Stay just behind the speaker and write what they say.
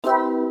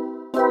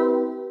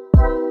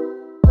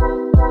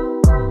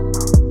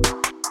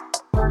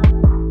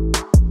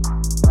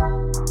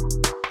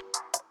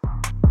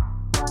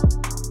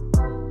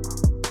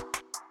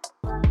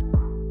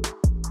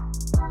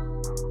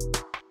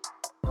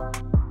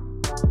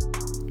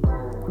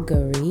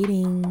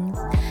Greetings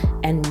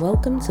and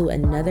welcome to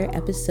another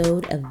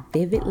episode of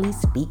Vividly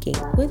Speaking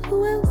with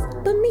who else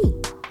but me,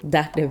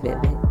 Dr.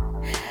 Vivid.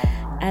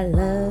 I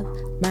love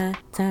my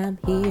time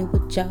here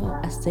with y'all.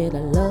 I said I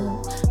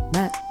love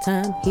my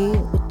time here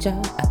with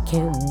y'all. I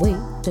can't wait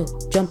to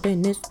jump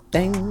in this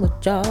thing with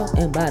y'all.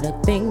 And by the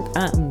thing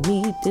I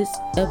mean this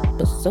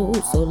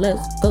episode, so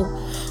let's go.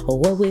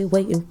 What we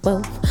waiting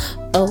for?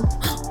 Oh,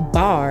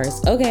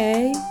 bars.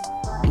 Okay.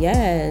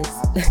 Yes.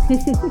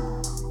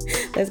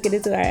 Let's get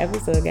into our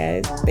episode,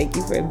 guys. Thank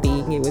you for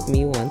being here with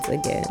me once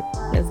again.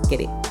 Let's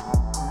get it.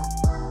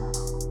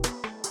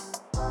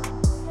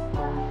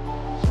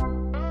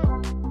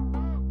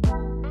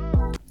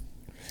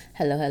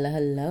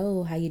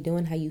 Hello. How you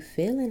doing? How you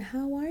feeling?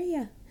 How are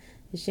you?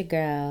 It's your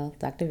girl,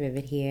 Dr.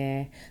 Vivid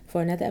here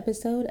for another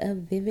episode of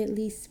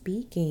Vividly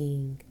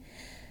Speaking.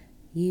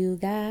 You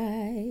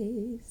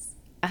guys,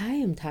 I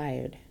am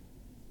tired.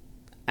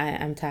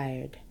 I'm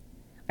tired.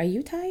 Are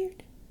you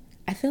tired?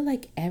 I feel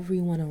like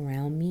everyone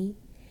around me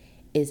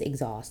is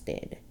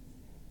exhausted.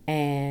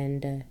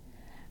 And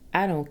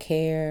I don't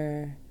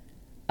care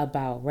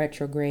about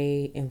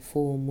retrograde and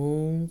full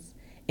moons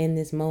in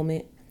this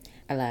moment.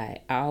 I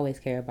always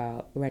care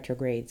about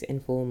retrogrades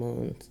and full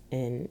moons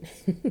and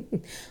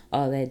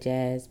all that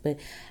jazz. But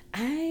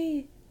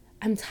I'm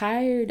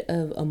tired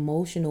of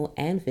emotional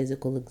and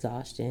physical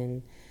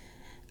exhaustion.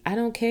 I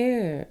don't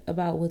care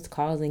about what's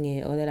causing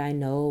it or that I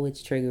know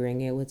it's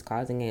triggering it, what's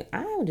causing it.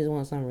 I just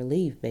want some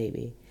relief,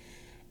 baby.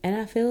 And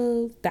I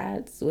feel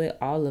that's what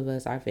all of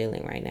us are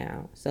feeling right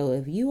now. So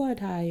if you are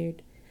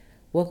tired,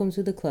 welcome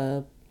to the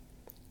club.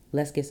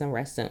 Let's get some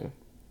rest soon.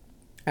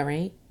 All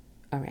right?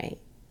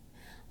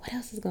 What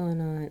else is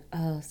going on?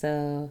 Oh,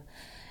 so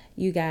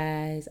you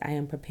guys, I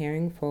am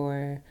preparing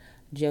for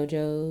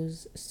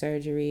JoJo's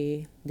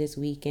surgery this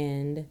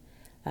weekend.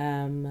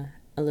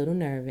 A little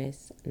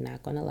nervous,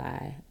 not gonna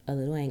lie. A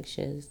little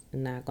anxious,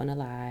 not gonna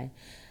lie.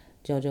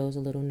 JoJo's a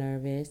little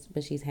nervous,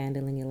 but she's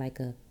handling it like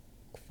a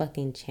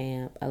fucking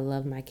champ. I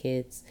love my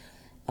kids.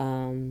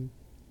 So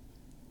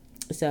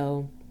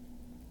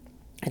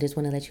I just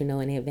want to let you know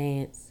in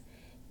advance,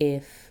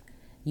 if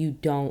you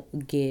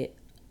don't get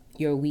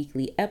your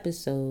weekly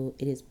episode,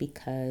 it is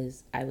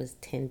because I was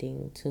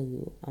tending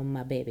to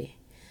my baby.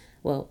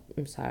 Well,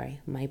 I'm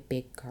sorry, my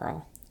big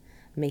girl,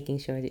 making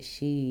sure that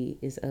she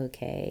is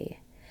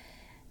okay.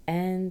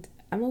 And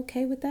I'm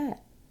okay with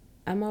that.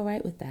 I'm all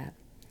right with that.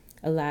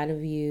 A lot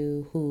of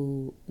you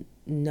who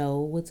know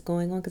what's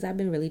going on, because I've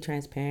been really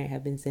transparent,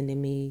 have been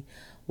sending me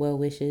well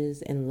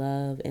wishes and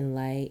love and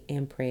light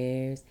and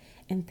prayers.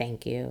 And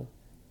thank you.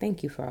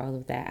 Thank you for all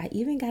of that. I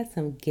even got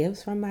some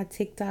gifts from my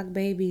TikTok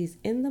babies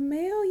in the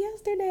mail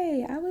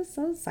yesterday. I was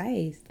so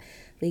psyched.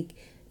 Like,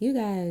 you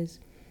guys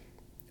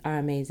are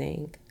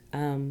amazing.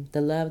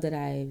 The love that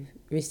I've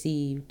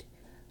received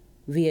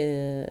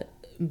via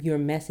your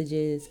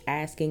messages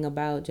asking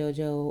about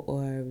JoJo,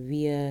 or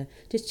via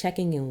just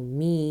checking in with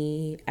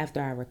me after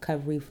our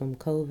recovery from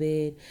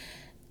COVID,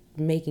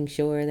 making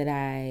sure that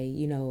I,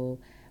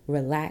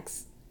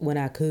 relax when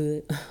I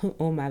could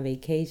on my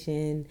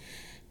vacation,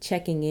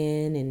 checking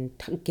in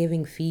and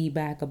giving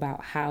feedback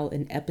about how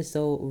an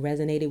episode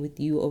resonated with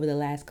you over the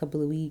last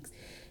couple of weeks.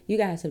 You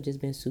guys have just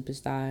been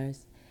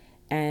superstars.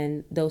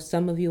 And though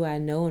some of you I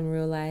know in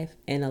real life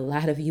and a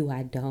lot of you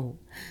I don't,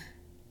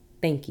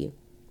 thank you.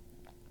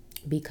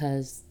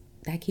 Because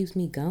that keeps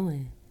me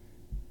going.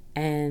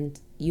 And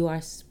you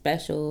are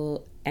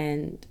special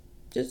and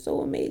just so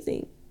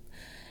amazing.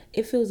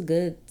 It feels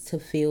good to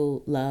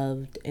feel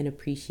loved and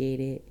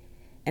appreciated.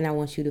 And I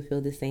want you to feel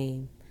the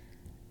same.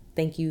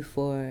 Thank you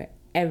for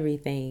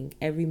everything,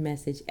 every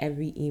message,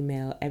 every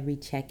email, every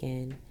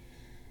check-in.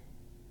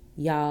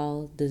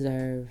 Y'all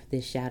deserve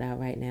this shout out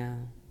right now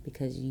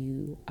because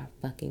you are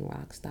fucking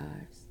rock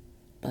stars.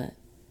 But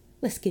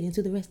let's get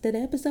into the rest of the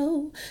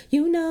episode.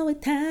 You know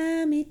what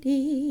time it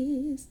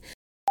is.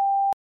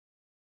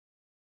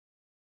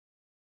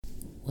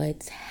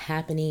 What's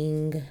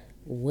happening?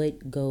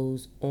 What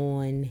goes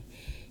on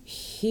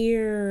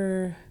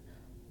here?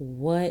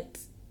 What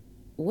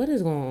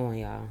is going on,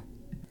 y'all?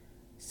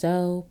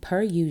 So,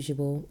 per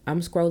usual,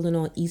 I'm scrolling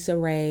on Issa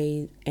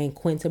Rae and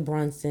Quinta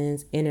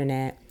Brunson's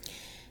internet,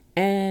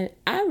 and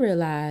I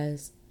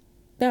realize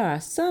there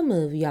are some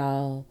of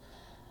y'all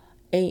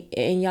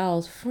and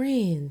y'all's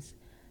friends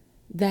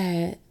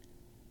that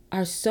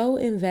are so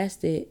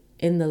invested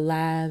in the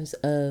lives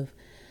of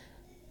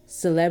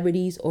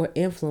celebrities or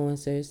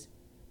influencers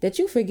that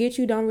you forget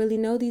you don't really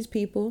know these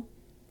people.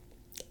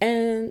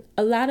 And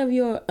a lot of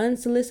your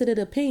unsolicited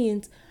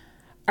opinions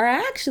are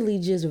actually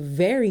just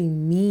very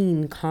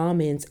mean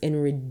comments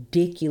and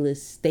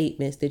ridiculous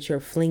statements that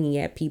you're flinging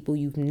at people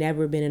you've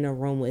never been in a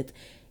room with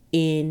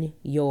in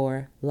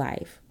your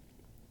life.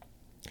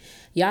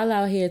 Y'all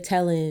out here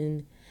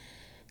telling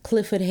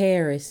Clifford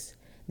Harris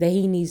that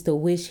he needs to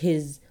wish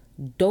his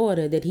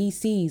daughter that he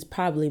sees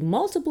probably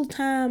multiple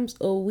times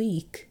a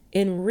week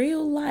in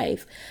real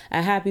life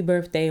a happy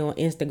birthday on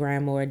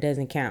Instagram, or it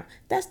doesn't count.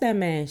 That's that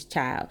man's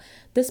child.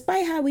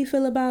 Despite how we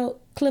feel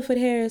about Clifford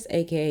Harris,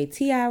 aka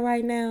T.I.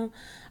 right now,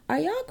 Are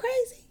y'all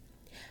crazy?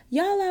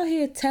 Y'all out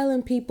here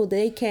telling people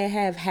they can't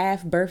have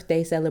half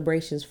birthday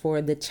celebrations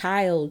for the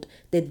child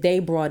that they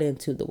brought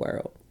into the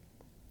world.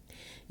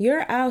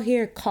 You're out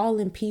here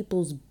calling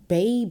people's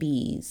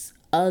babies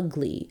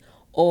ugly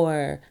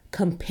or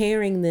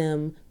comparing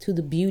them to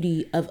the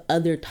beauty of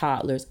other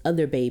toddlers,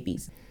 other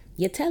babies.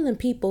 You're telling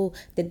people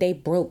that they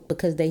broke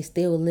because they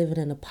still live in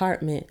an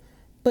apartment,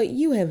 but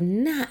you have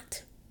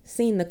not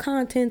seen the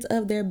contents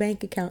of their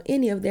bank account,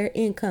 any of their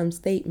income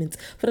statements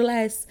for the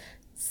last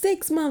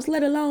 6 months,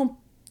 let alone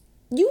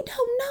you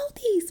don't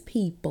know these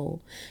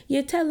people.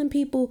 You're telling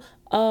people,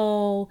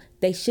 oh,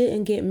 they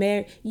shouldn't get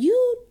married.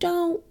 You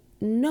don't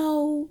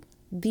know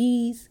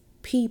these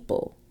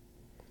people.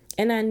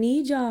 And I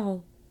need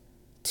y'all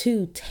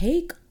to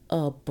take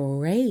a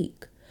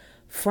break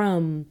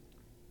from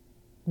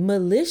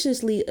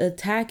maliciously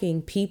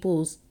attacking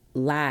people's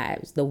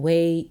lives, the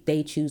way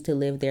they choose to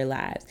live their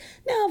lives.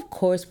 Now, of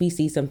course, we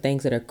see some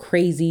things that are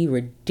crazy,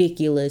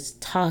 ridiculous,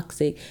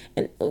 toxic,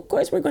 and of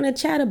course, we're going to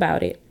chat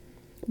about it.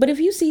 But if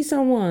you see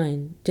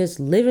someone just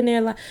living their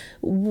life,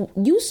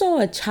 you saw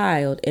a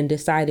child and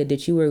decided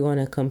that you were going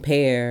to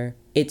compare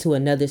it to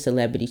another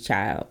celebrity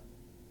child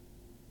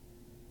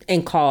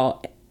and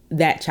call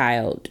that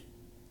child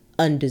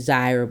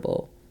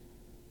undesirable,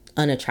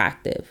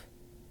 unattractive.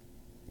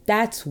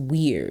 That's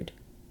weird.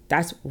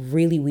 That's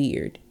really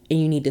weird. And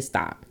you need to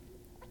stop.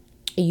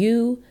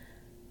 You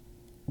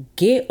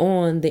get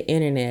on the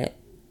internet,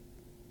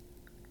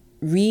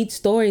 read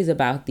stories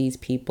about these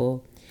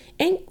people,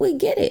 and we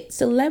get it.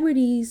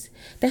 Celebrities,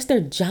 that's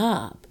their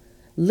job.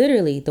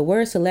 Literally, the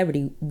word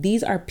celebrity,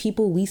 these are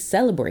people we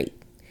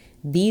celebrate.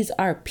 These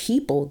are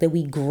people that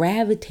we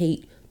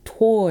gravitate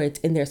towards,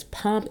 and there's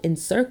pomp and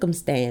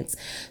circumstance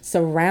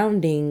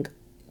surrounding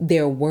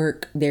their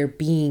work, their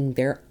being,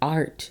 their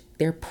art,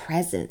 their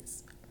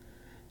presence.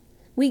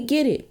 We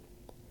get it.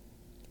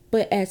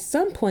 But at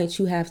some point,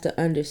 you have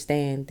to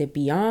understand that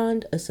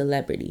beyond a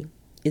celebrity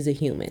is a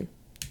human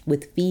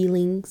with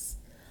feelings,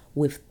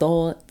 with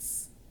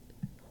thoughts,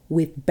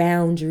 with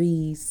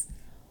boundaries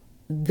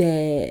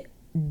that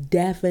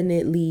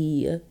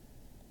definitely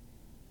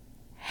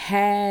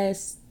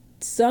has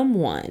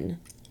someone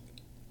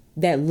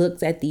that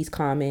looks at these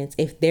comments,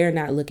 if they're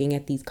not looking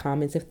at these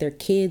comments, if their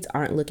kids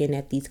aren't looking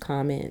at these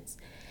comments.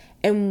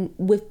 And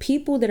with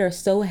people that are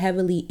so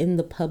heavily in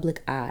the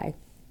public eye,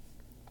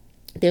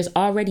 there's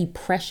already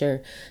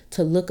pressure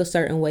to look a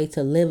certain way,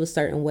 to live a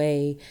certain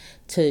way,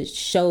 to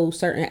show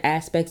certain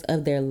aspects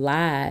of their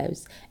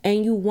lives.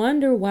 And you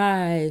wonder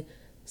why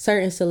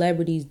certain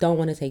celebrities don't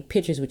want to take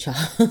pictures with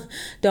y'all,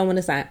 don't want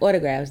to sign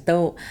autographs,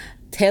 don't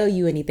tell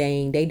you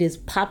anything. They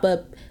just pop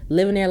up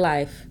living their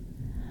life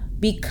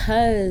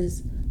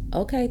because,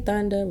 okay,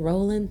 thunder,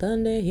 rolling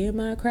thunder, hear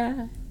my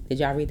cry. Did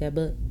y'all read that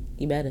book?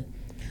 You better.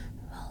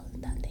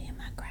 Rolling thunder, hear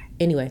my cry.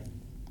 Anyway,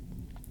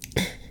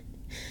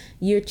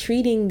 you're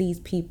treating these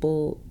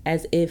people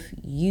as if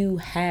you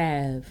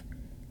have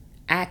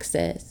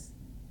access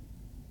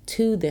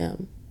to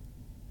them,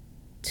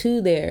 to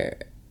their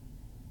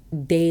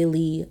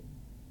daily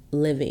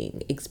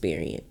living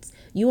experience.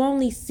 You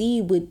only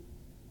see what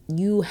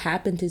you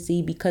happen to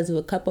see because of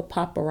a couple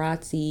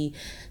paparazzi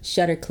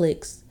shutter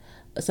clicks,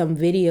 some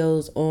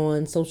videos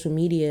on social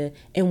media,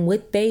 and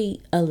what they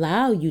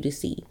allow you to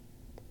see.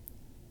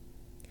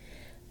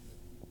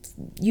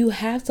 You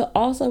have to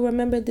also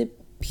remember that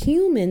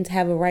humans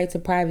have a right to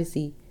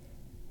privacy.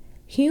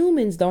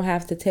 Humans don't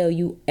have to tell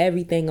you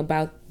everything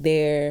about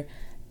their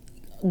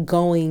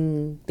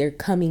going, their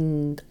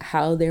coming,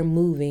 how they're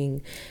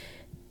moving.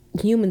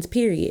 Humans,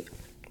 period.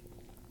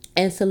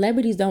 And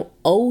celebrities don't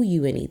owe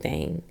you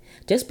anything.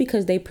 Just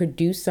because they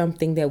produce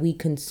something that we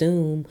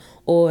consume,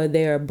 or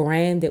they're a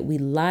brand that we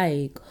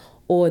like,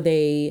 or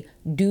they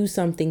do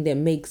something that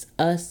makes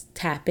us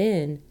tap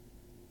in,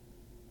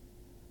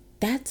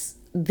 that's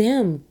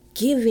them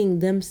giving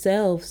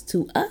themselves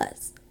to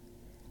us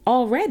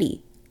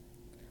already.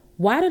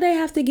 Why do they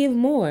have to give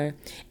more?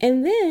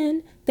 And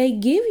then they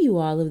give you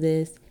all of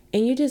this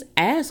and you're just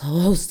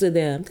assholes to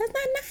them. That's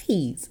not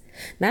nice.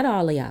 Not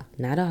all of y'all.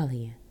 Not all of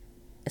you.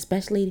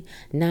 Especially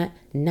not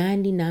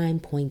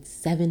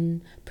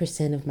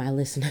 99.7% of my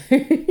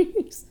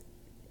listeners.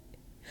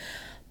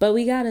 But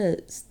we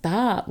gotta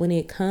stop when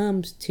it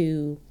comes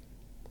to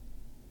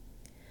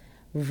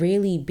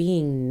really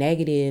being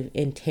negative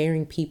and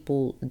tearing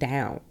people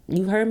down.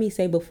 You've heard me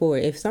say before,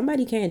 if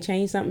somebody can't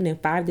change something in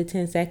 5 to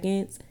 10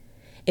 seconds,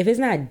 if it's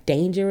not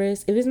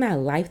dangerous, if it's not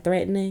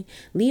life-threatening,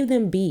 leave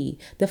them be.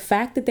 The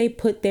fact that they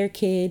put their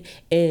kid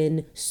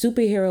in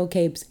superhero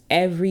capes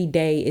every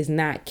day is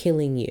not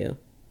killing you.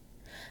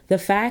 The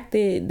fact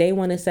that they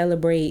want to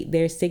celebrate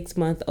their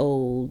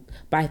 6-month-old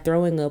by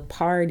throwing a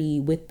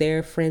party with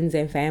their friends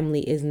and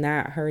family is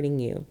not hurting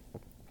you.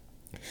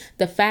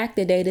 The fact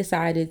that they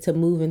decided to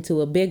move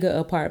into a bigger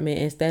apartment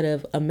instead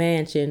of a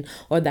mansion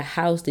or the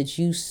house that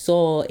you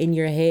saw in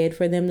your head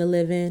for them to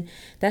live in,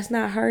 that's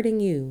not hurting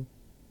you.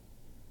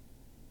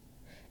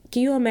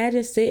 Can you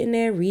imagine sitting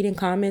there reading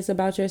comments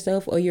about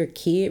yourself, or your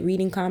kid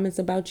reading comments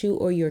about you,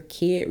 or your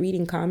kid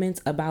reading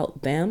comments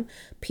about them?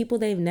 People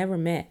they've never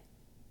met.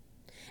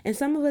 And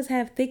some of us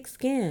have thick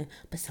skin,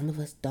 but some of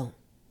us don't.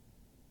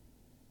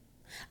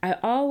 I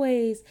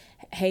always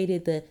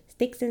hated the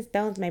sticks and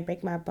stones may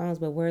break my bones,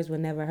 but words will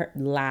never hurt.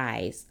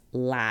 Lies,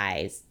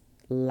 lies,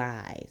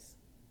 lies,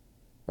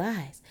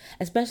 lies.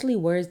 Especially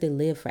words that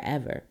live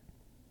forever,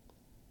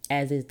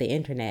 as is the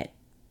internet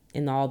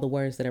and all the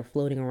words that are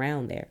floating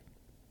around there.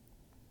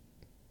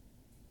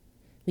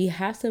 We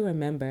have to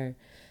remember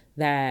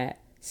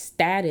that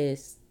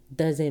status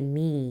doesn't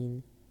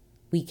mean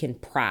we can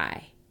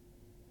pry.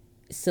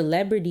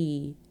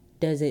 Celebrity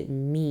doesn't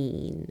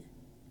mean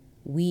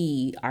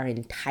we are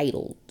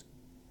entitled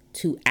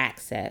to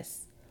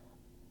access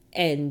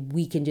and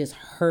we can just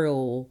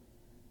hurl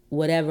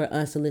whatever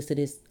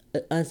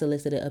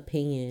unsolicited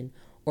opinion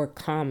or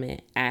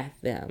comment at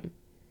them.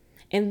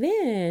 And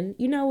then,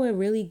 you know what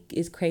really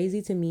is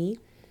crazy to me?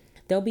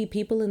 There'll be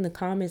people in the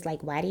comments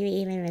like, why do you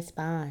even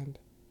respond?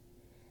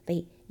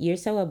 You're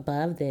so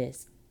above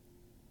this.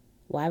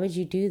 Why would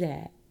you do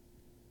that?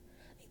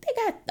 They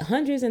got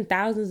hundreds and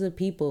thousands of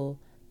people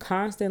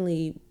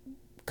constantly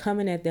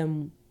coming at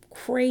them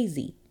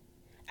crazy.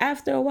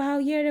 After a while,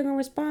 yeah, they're going to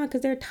respond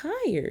because they're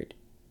tired.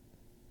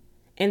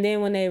 And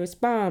then when they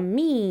respond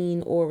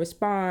mean or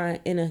respond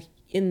in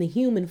the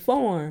human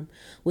form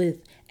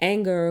with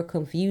anger or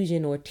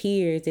confusion or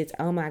tears, it's,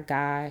 oh my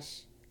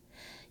gosh,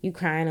 you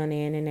crying on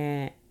the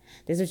internet.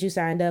 This is what you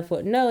signed up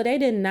for. No, they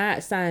did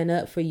not sign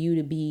up for you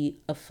to be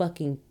a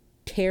fucking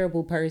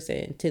terrible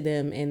person to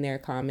them in their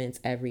comments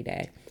every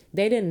day.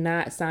 They did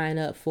not sign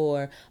up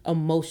for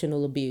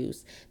emotional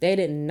abuse. They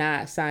did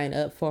not sign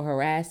up for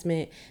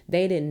harassment.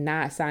 They did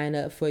not sign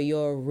up for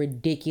your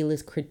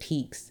ridiculous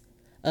critiques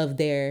of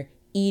their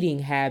eating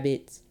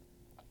habits.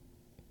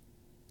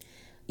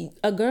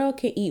 A girl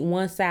can eat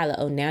one salad.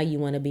 Oh, now you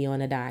want to be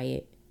on a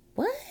diet.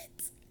 What?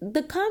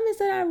 The comments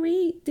that I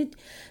read,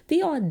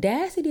 the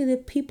audacity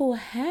that people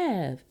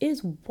have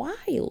is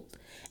wild.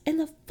 And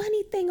the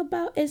funny thing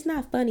about it's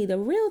not funny. The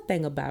real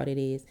thing about it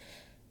is,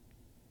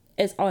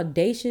 as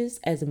audacious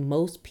as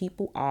most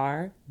people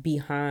are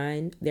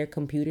behind their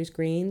computer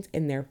screens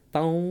and their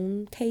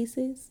phone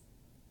cases,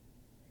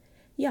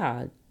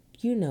 y'all,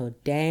 you know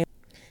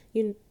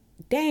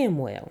damn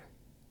well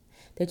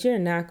that you're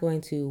not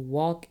going to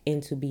walk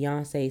into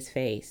Beyonce's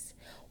face,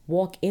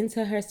 walk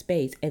into her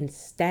space and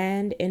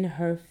stand in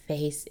her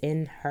face,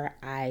 in her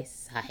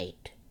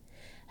eyesight,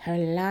 her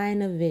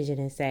line of vision,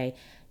 and say,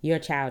 your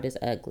child is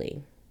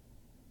ugly.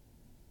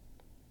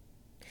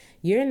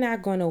 You're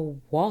not going to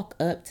walk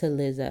up to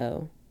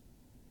Lizzo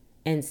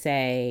and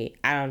say,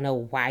 I don't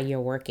know why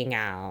you're working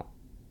out.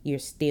 You're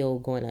still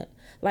going to,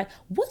 like,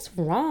 what's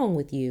wrong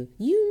with you?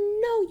 You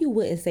know you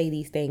wouldn't say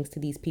these things to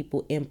these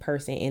people in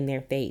person, in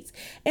their face.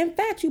 In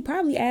fact, you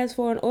probably ask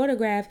for an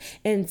autograph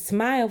and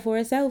smile for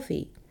a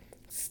selfie.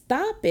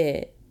 Stop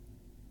it.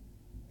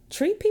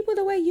 Treat people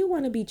the way you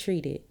want to be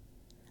treated.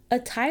 A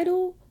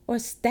title or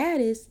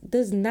status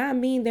does not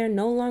mean they're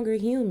no longer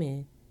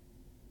human.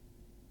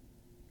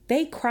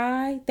 They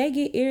cry, they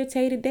get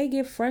irritated, they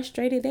get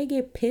frustrated, they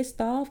get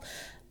pissed off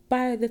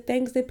by the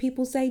things that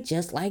people say,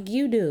 just like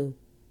you do.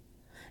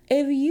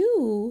 If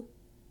you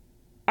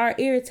are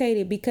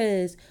irritated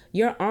because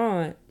your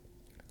aunt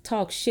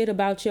talks shit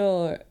about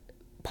your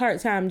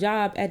part-time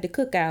job at the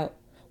cookout,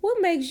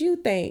 what makes you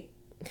think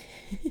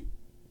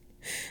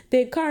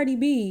that Cardi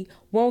B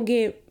won't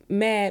get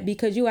mad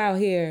because you out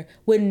here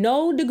with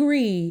no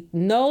degree,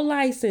 no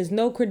license,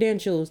 no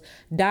credentials,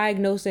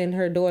 diagnosing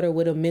her daughter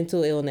with a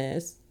mental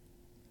illness?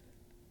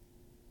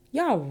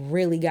 Y'all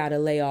really gotta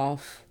lay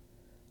off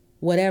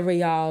whatever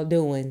y'all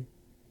doing.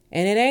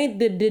 And it ain't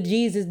the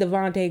Jesus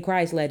Devontae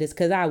Christ lettuce,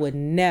 because I would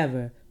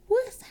never.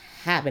 What's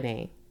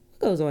happening? What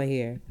goes on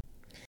here?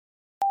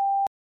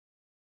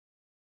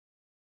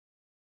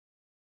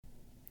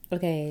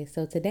 Okay,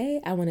 so today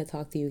I want to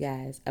talk to you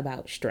guys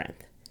about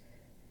strength.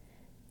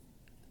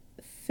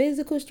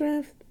 Physical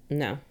strength?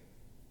 No.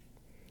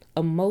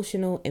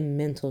 Emotional and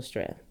mental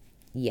strength?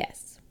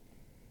 Yes.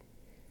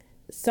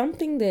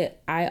 Something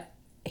that I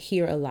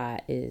hear a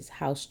lot is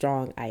how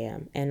strong I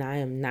am. And I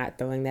am not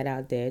throwing that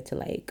out there to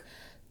like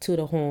toot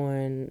a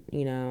horn,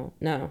 you know.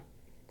 No.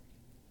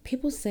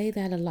 People say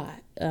that a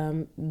lot,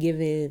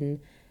 given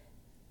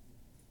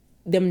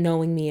them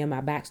knowing me and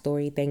my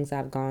backstory, things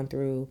I've gone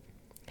through.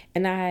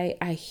 And I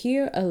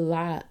hear a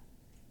lot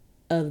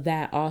of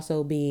that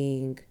also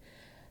being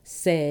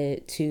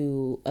said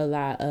to a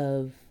lot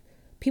of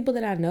people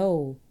that I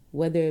know,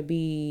 whether it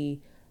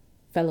be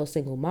fellow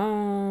single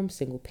moms,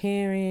 single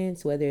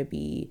parents, whether it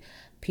be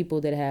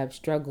people that have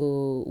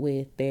struggled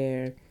with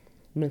their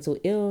mental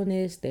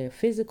illness, their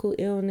physical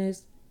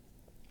illness.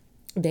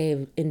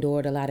 They've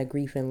endured a lot of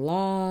grief and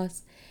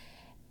loss.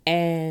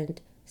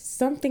 And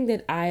something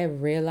that I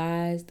have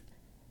realized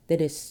that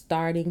is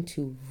starting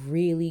to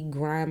really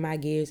grind my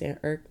gears and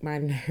irk my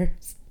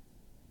nerves.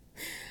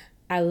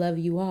 I love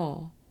you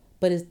all.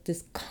 But it's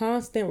this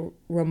constant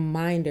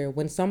reminder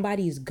when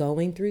somebody's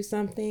going through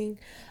something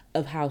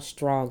of how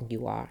strong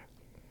you are.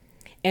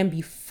 And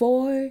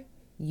before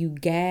you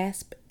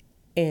gasp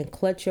and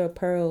clutch your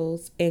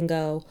pearls and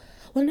go,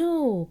 well,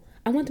 no,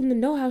 I want them to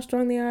know how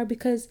strong they are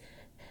because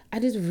I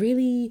just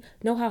really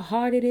know how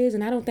hard it is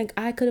and I don't think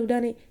I could have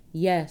done it.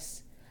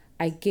 Yes,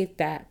 I get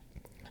that.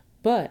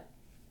 But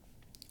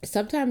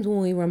sometimes when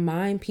we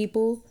remind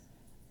people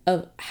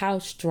of how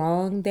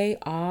strong they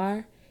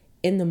are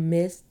in the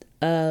midst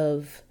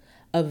of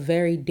a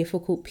very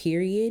difficult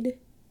period,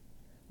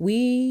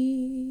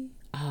 we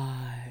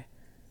are,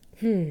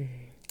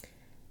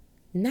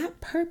 not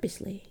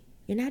purposely.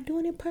 You're not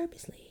doing it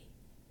purposely.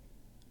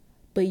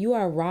 But you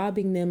are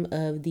robbing them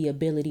of the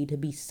ability to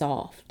be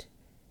soft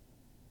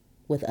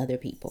with other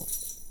people.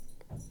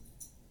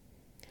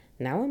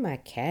 Now when my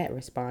cat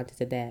responded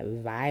to that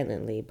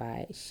violently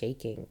by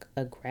shaking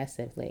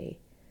aggressively,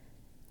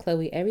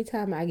 Chloe, every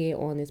time I get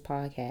on this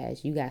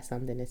podcast, you got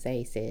something to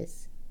say,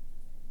 sis.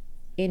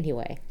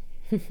 Anyway,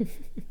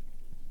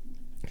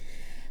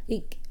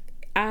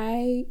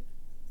 I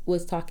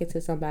was talking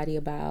to somebody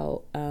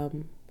about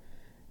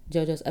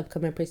JoJo's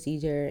upcoming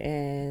procedure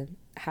and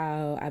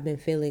how I've been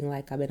feeling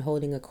like I've been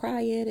holding a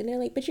cry in, and they're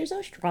like, but you're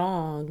so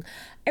strong.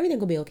 Everything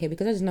will be okay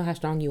because I just know how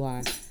strong you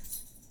are.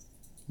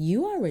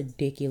 You are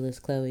ridiculous,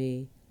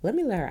 Chloe. Let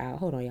her out.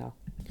 Hold on, y'all.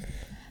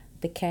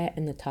 The cat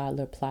and the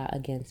toddler plot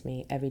against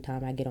me every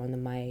time I get on the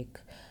mic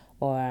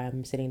or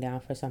I'm sitting down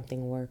for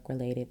something work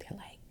related. They're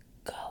like,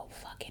 go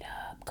fuck it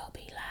up. Go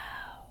be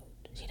loud.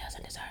 She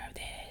doesn't deserve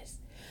this.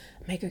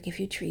 Make her give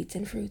you treats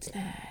and fruit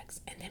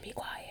snacks and then be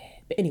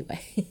quiet. But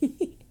anyway,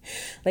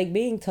 like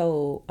being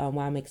told while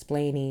I'm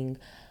explaining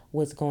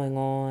what's going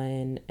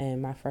on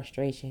and my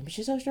frustration, but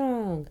she's so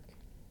strong.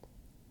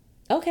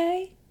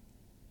 Okay.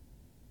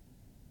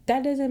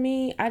 That doesn't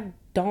mean I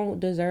don't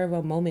deserve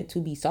a moment to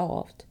be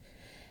soft.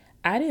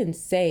 I didn't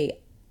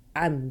say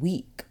I'm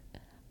weak.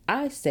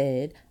 I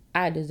said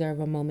I deserve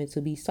a moment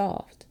to be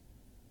soft.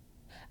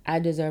 I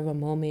deserve a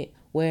moment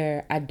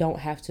where I don't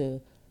have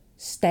to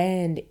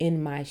stand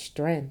in my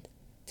strength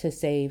to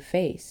save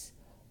face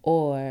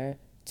or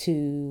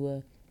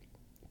to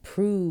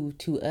prove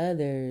to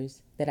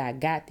others that I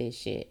got this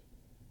shit.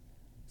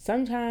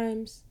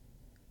 Sometimes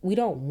we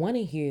don't want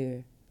to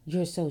hear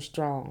you're so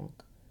strong.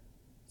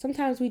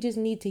 Sometimes we just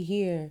need to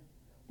hear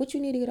what you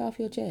need to get off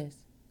your chest.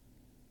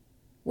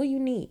 What you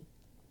need.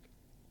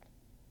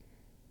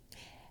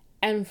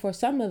 And for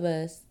some of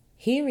us,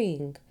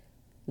 hearing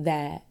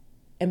that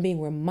and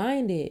being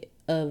reminded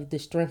of the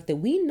strength that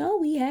we know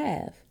we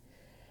have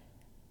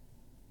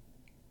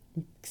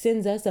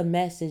sends us a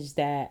message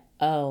that,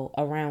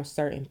 around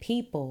certain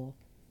people,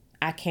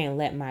 I can't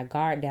let my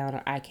guard down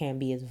or I can't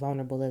be as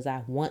vulnerable as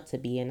I want to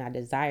be and I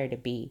desire to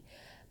be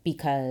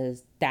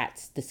because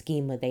that's the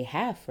schema they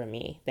have for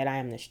me, that I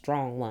am the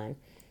strong one.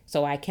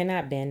 So I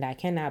cannot bend, I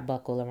cannot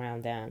buckle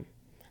around them.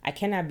 I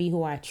cannot be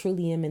who I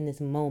truly am in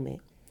this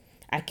moment.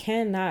 I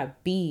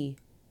cannot be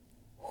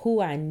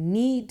who I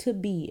need to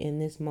be in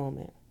this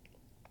moment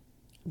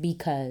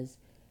because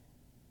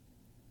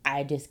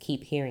I just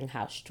keep hearing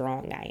how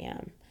strong I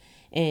am.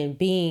 And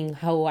being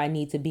how I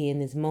need to be in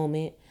this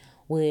moment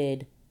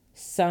would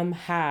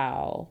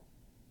somehow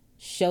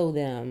show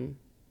them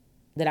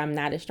that I'm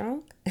not as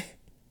strong.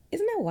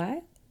 Isn't that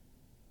wild?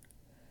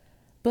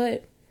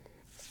 But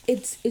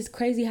it's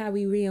crazy how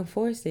we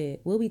reinforce it.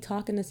 We'll be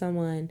talking to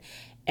someone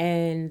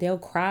and they'll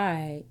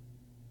cry.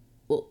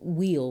 Well,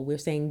 we're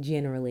saying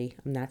generally.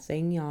 I'm not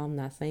saying y'all. I'm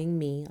not saying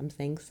me. I'm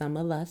saying some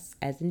of us,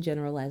 as in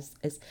general, as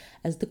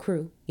the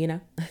crew. You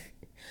know,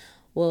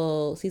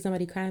 we'll see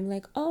somebody crying,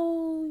 like,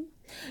 "Oh,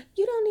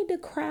 you don't need to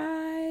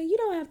cry. You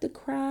don't have to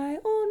cry.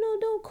 Oh no,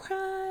 don't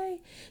cry.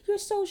 You're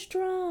so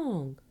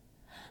strong."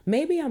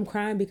 Maybe I'm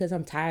crying because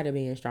I'm tired of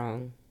being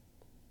strong.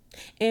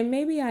 And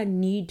maybe I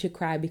need to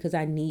cry because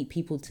I need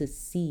people to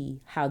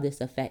see how this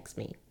affects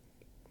me,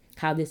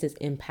 how this is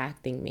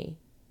impacting me.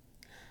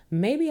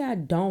 Maybe I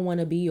don't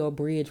want to be your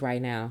bridge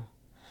right now.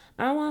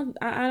 I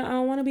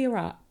don't want to be a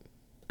rock.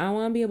 I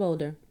want to be a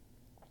boulder.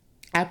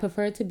 I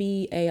prefer to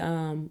be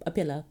a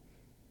pillow.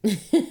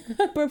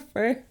 I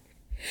prefer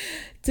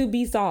to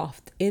be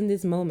soft in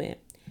this moment.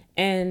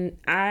 And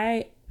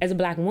I, as a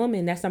Black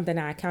woman, that's something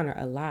I encounter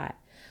a lot.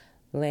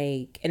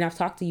 Like, and I've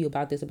talked to you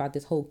about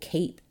this whole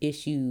cape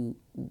issue.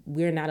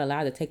 We're not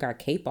allowed to take our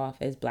cape off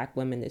as Black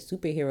women, the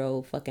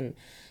superhero fucking,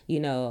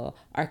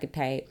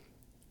 archetype.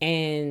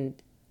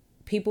 And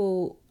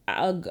people,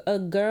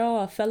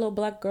 a fellow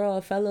Black girl,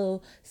 a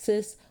fellow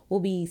cis will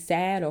be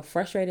sad or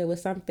frustrated with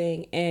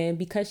something. And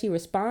because she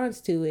responds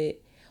to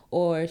it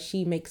or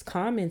she makes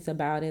comments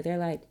about it, they're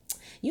like,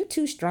 you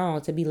too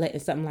strong to be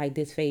letting something like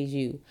this phase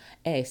you.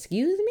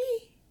 Excuse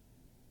me?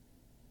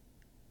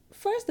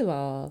 First of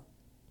all,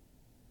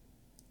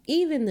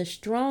 even the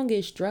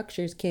strongest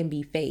structures can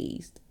be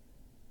phased.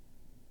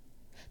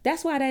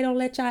 That's why they don't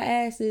let y'all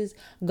asses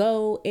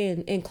go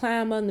and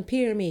climb on the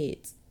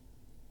pyramids.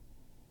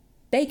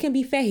 They can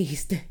be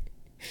phased.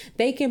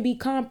 They can be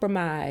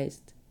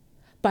compromised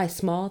by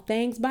small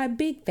things, by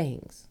big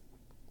things.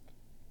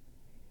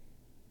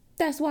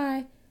 That's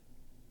why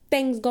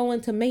things go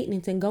into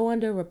maintenance and go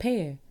under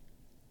repair.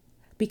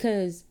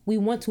 because we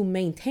want to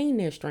maintain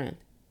their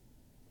strength.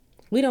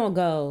 We don't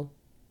go,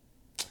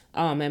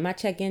 oh man, my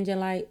check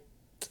engine light,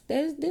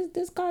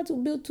 this car too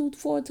built too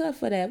for tough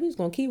for that. We just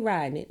gonna keep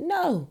riding it.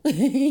 No.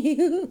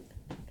 You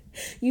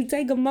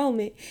take a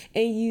moment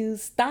and you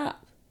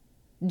stop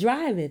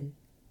driving.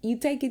 You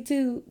take it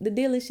to the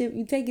dealership,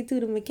 you take it to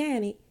the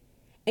mechanic,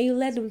 and you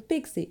let them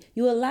fix it.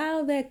 You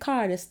allow that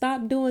car to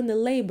stop doing the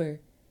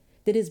labor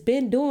that it's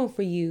been doing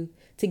for you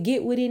to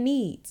get what it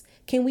needs.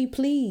 Can we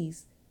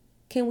please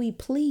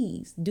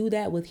do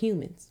that with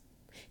humans?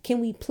 Can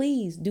we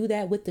please do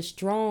that with the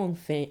strong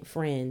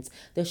friends,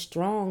 the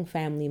strong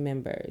family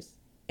members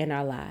in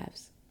our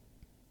lives,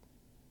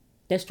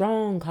 the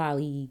strong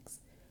colleagues,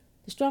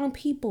 the strong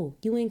people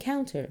you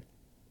encounter?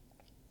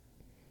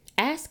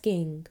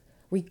 Asking,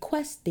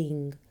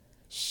 requesting,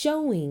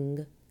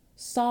 showing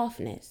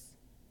softness,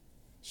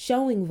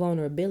 showing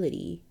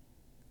vulnerability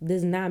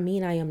does not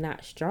mean I am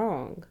not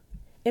strong.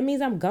 It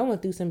means I'm going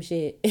through some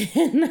shit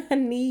and I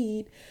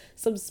need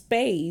some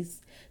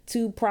space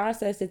to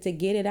process it, to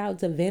get it out,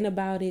 to vent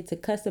about it, to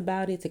cuss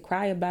about it, to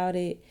cry about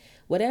it,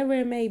 whatever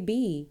it may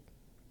be.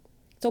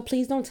 So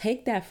please don't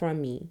take that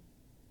from me.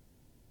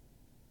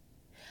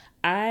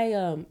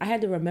 I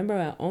had to remember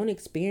my own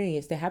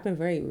experience that happened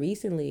very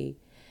recently.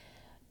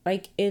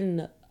 Like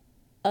in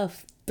a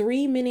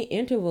 3-minute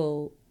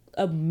interval,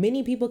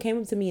 many people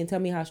came up to me and tell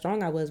me how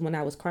strong I was when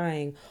I was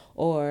crying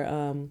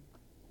or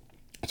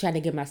trying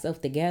to get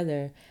myself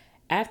together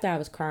after I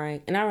was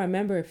crying. And I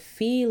remember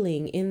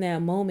feeling in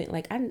that moment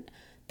like,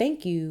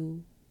 thank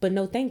you, but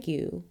no thank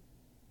you.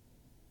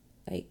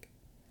 Like,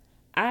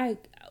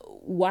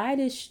 why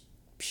does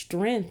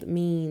strength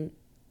mean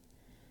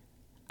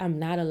I'm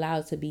not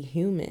allowed to be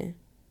human?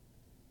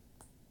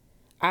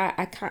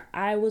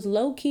 I was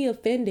low-key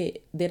offended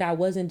that I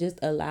wasn't just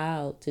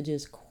allowed to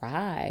just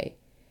cry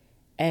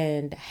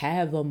and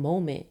have a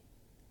moment.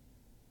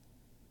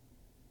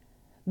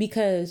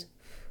 Because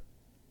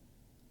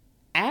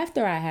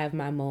after I have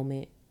my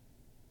moment,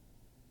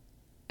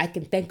 I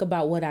can think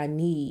about what I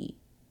need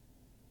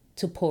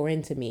to pour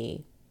into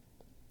me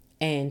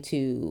and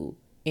to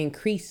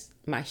increase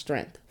my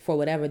strength for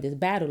whatever this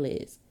battle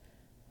is.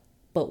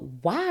 But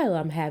while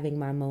I'm having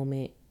my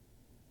moment,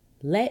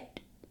 let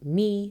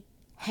me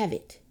have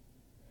it.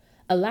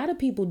 A lot of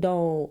people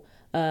don't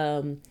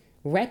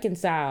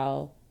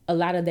reconcile a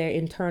lot of their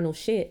internal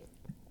shit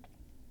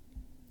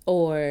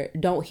or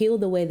don't heal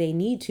the way they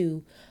need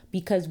to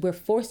because we're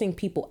forcing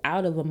people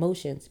out of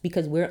emotions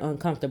because we're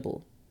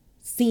uncomfortable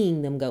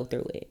seeing them go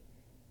through it.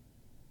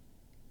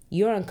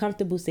 You're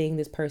uncomfortable seeing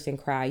this person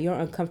cry. You're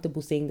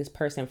uncomfortable seeing this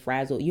person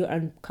frazzled. You're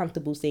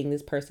uncomfortable seeing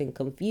this person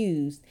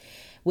confused,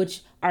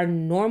 which are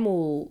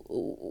normal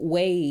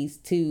ways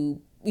to,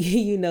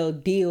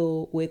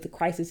 deal with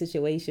crisis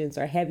situations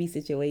or heavy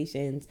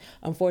situations,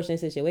 unfortunate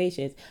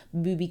situations,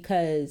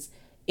 because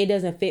it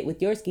doesn't fit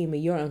with your schema.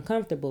 You're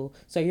uncomfortable.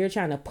 So you're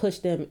trying to push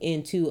them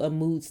into a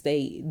mood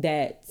state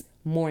that's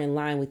more in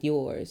line with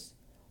yours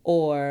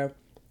or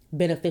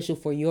beneficial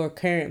for your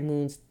current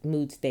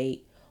mood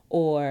state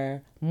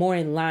or more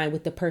in line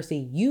with the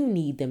person you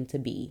need them to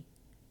be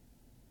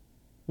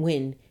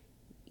when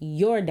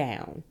you're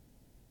down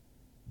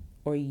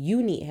or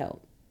you need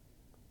help.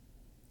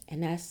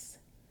 And that's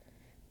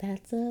a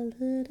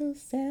little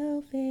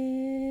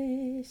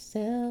selfish.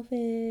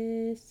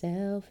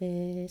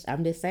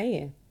 I'm just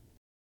saying.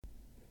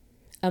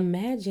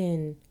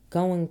 Imagine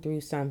going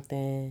through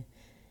something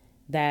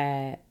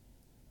that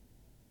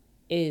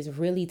is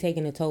really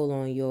taking a toll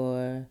on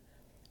your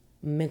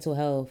mental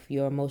health,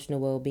 your emotional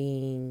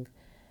well-being,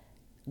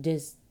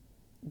 just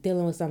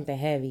dealing with something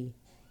heavy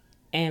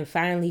and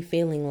finally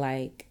feeling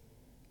like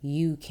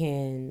you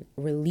can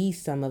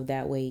release some of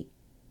that weight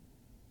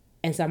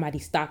and somebody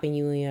stopping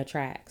you in your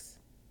tracks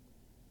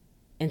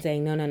and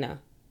saying, no,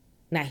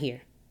 not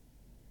here.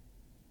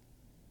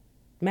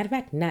 Matter of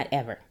fact, not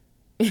ever.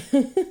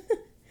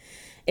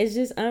 It's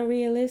just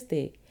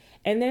unrealistic.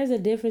 And there's a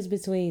difference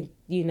between,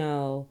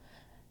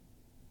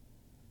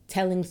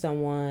 telling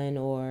someone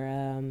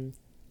or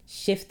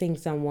shifting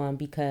someone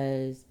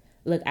because,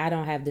 look, I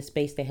don't have the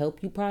space to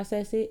help you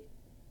process it.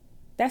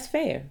 That's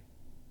fair.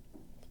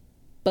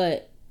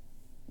 But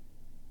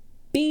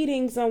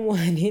beating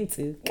someone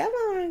into, come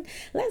on,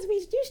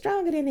 you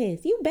stronger than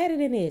this. You better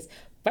than this.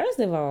 First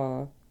of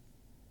all,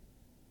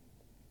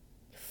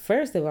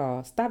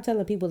 stop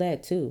telling people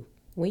that too.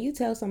 When you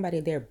tell somebody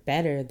they're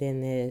better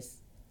than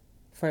this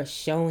for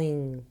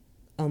showing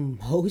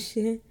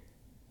emotion,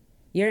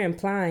 you're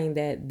implying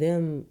that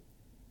them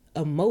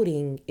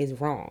emoting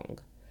is wrong.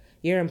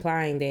 You're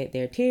implying that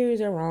their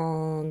tears are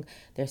wrong,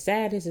 their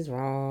sadness is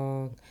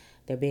wrong,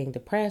 they're being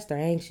depressed or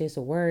anxious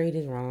or worried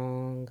is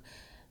wrong,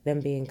 them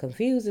being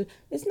confused.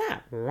 It's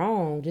not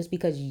wrong just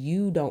because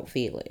you don't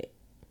feel it.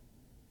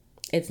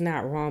 It's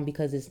not wrong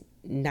because it's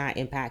not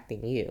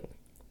impacting you.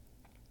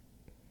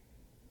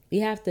 We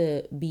have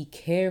to be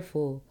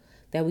careful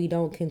that we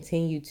don't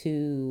continue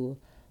to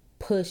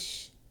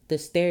push the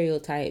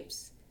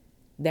stereotypes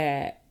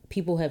that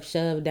people have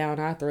shoved down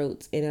our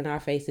throats and in our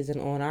faces and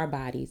on our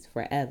bodies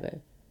forever.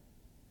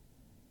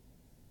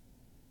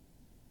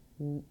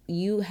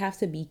 You have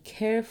to be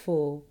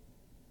careful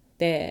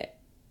that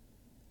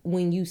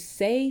when you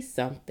say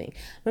something,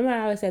 remember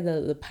I always said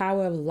the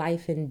power of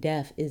life and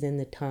death is in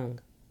the tongue.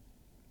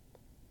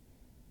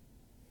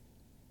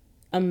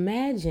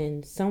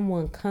 Imagine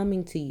someone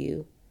coming to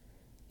you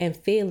and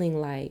feeling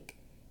like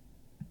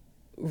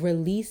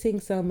releasing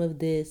some of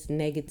this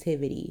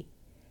negativity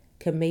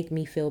can make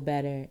me feel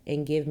better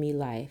and give me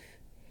life,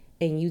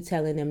 and you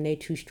telling them they're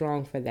too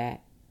strong for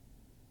that,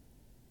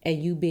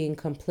 and you being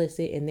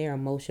complicit in their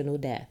emotional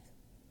death.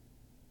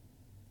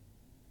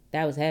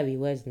 That was heavy,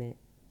 wasn't it?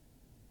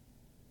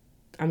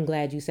 I'm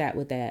glad you sat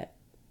with that.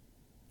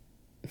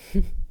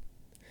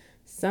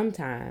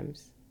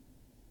 Sometimes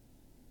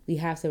we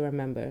have to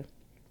remember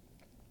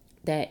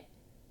that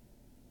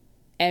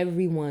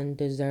everyone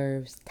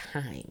deserves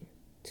time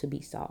to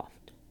be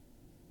soft,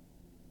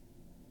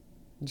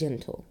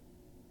 gentle,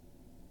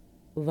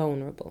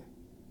 vulnerable.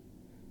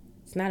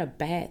 It's not a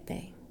bad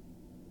thing.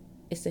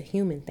 It's a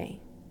human thing.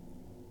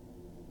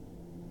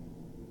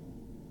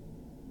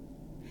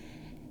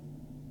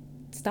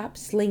 Stop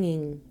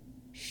slinging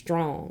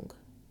strong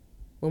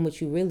when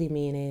what you really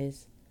mean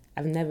is,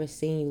 I've never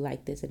seen you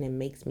like this and it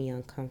makes me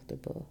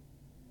uncomfortable.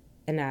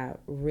 And I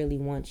really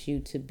want you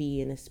to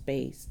be in a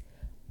space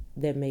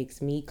that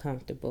makes me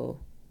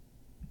comfortable.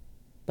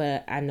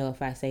 But I know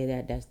if I say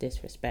that, that's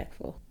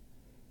disrespectful.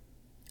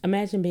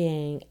 Imagine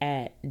being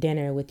at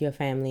dinner with your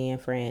family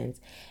and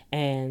friends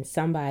and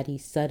somebody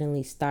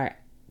suddenly start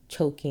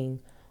choking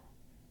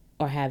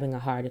or having a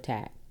heart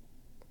attack.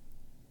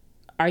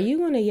 Are you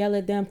going to yell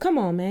at them, come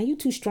on, man, you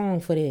too strong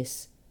for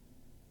this?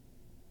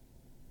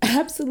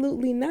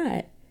 Absolutely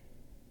not.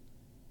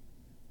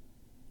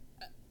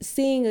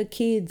 Seeing a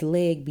kid's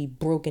leg be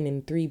broken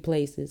in 3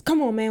 places.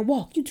 Come on, man,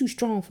 walk. You too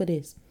strong for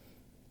this.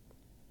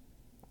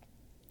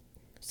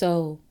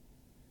 So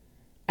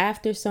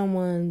after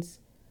someone's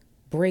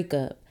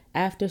breakup,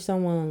 after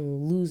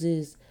someone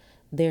loses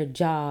their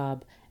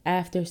job,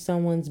 after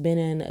someone's been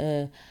in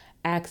a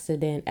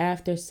accident,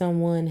 after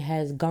someone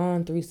has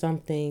gone through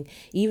something,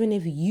 even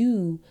if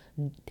you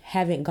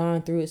haven't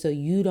gone through it so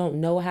you don't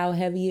know how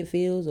heavy it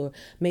feels, or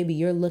maybe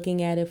you're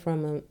looking at it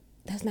from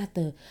that's not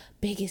the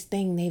biggest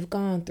thing they've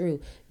gone through.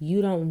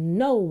 You don't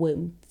know what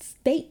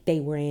state they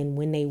were in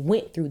when they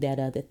went through that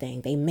other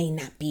thing. They may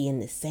not be in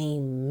the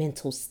same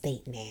mental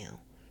state now.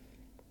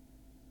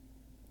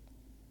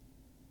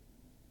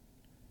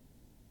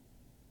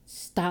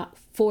 Stop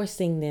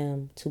forcing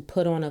them to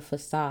put on a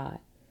facade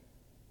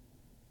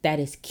that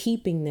is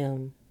keeping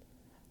them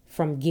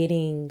from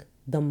getting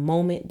the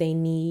moment they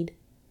need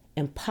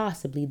and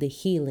possibly the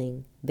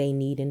healing they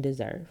need and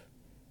deserve.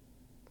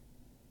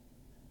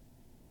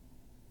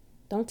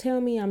 Don't tell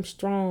me I'm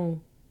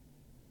strong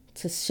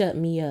to shut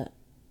me up.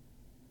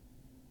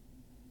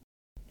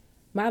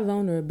 My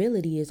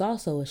vulnerability is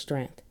also a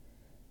strength.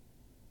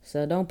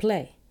 So don't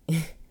play.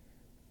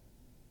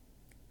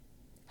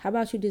 How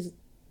about you just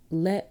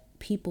let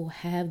people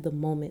have the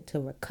moment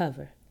to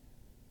recover?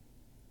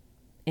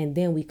 And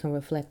then we can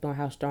reflect on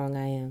how strong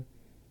I am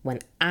when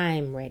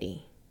I'm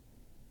ready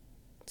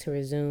to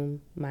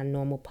resume my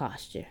normal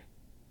posture.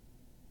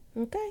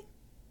 Okay?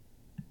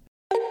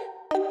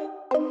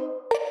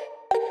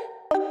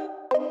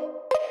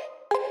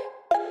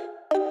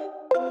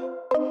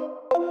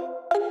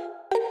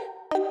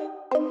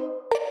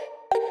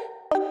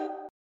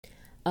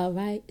 All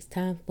right, it's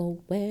time for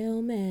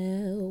Well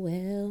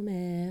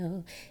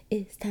Mail.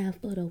 It's time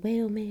for the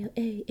Well Mail.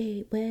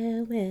 Hey,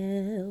 Well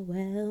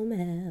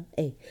Mail.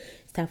 Hey,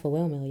 it's time for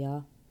Well Mail,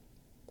 y'all.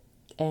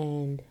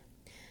 And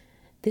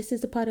this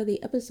is the part of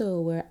the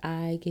episode where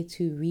I get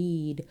to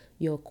read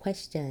your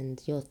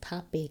questions, your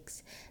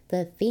topics,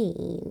 the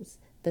themes,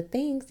 the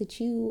things that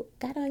you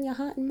got on your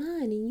heart and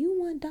mind, and you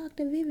want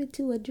Dr. Vivid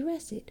to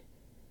address it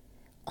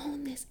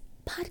on this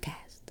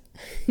podcast.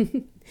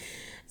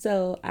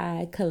 So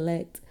I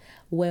collect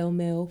well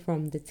mail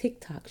from the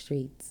TikTok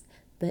streets,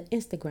 the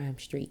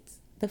Instagram streets,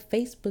 the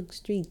Facebook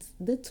streets,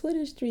 the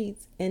Twitter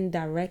streets, and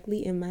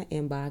directly in my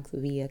inbox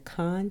via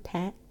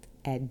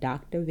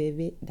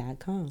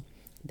contact@drvivid.com.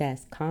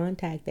 That's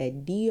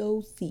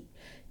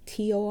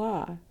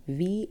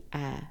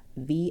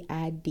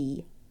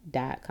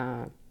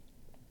contact@doctorvivid.com.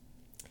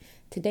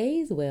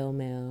 Today's well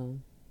mail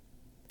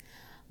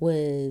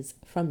was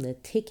from the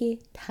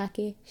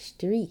Tiki-Taki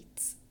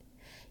streets.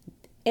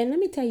 And let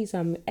me tell you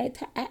something.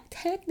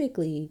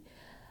 Technically,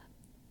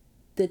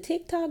 the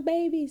TikTok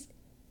babies,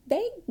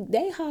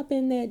 they hop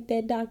in that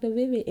Dr.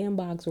 Vivid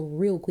inbox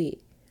real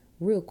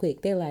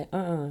quick. They're like,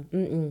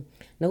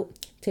 nope.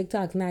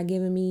 TikTok's not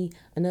giving me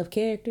enough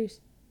characters.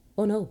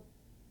 Oh no.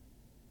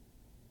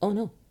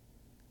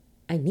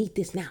 I need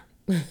this now.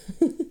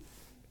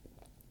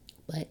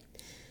 But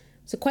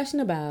it's a question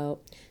about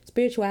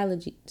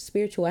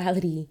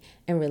spirituality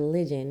and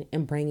religion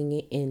and bringing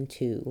it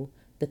into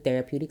the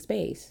therapeutic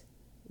space.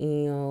 You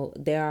know,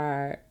 there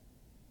are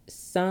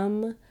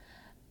some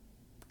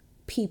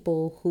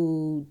people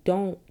who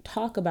don't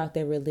talk about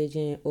their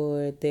religion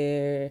or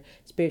their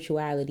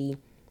spirituality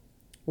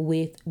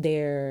with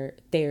their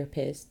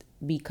therapist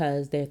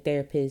because their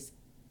therapist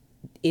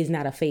is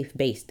not a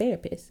faith-based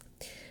therapist.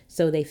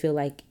 So they feel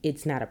like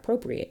it's not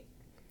appropriate.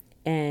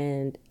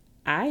 And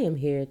I am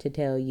here to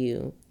tell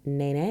you,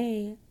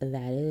 nay,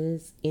 that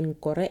is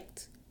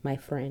incorrect, my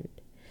friend.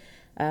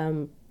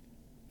 A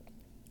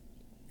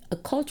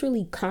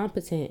culturally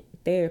competent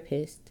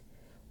therapist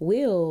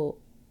will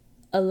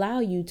allow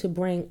you to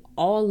bring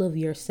all of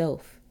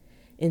yourself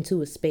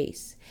into a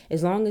space,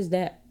 as long as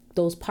that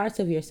those parts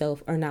of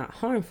yourself are not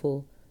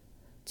harmful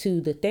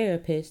to the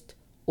therapist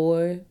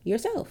or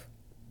yourself.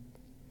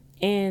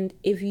 And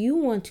if you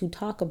want to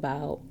talk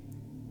about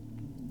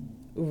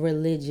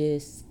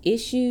religious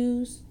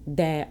issues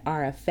that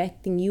are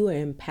affecting you or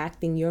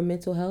impacting your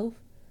mental health,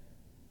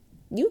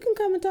 you can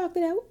come and talk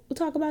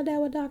about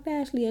that with Dr.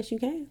 Ashley. Yes, you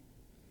can.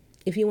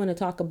 If you want to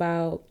talk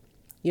about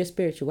your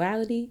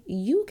spirituality,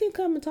 you can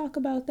come and talk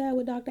about that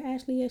with Dr.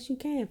 Ashley. Yes, you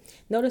can.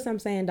 Notice I'm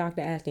saying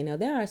Dr. Ashley. Now,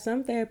 there are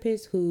some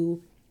therapists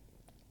who,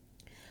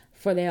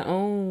 for their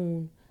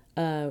own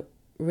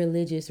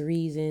religious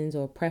reasons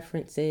or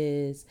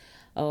preferences,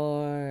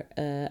 or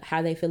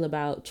how they feel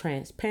about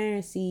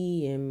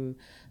transparency and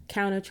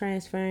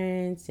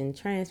countertransference and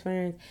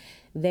transference,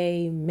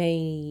 they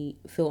may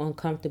feel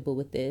uncomfortable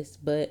with this.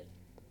 But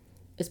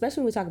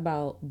especially when we talk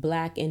about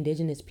Black,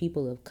 Indigenous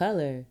people of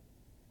color,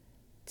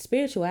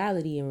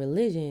 spirituality and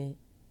religion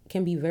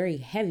can be very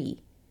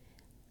heavy,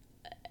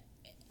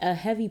 a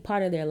heavy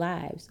part of their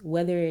lives.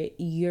 Whether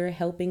you're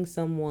helping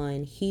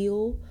someone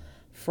heal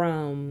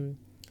from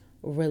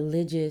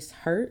religious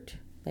hurt,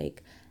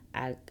 like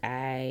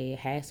I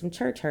had some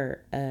church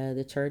hurt.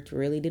 The church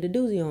really did a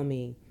doozy on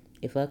me.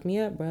 It fucked me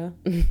up, bro.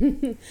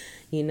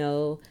 You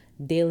know,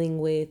 dealing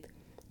with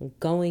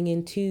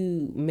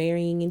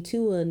marrying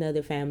into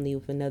another family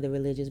with another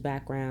religious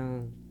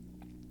background,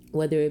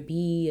 whether it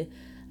be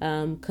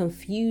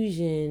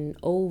confusion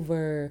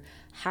over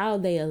how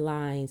they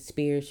align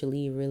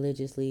spiritually,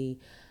 religiously,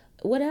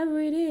 whatever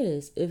it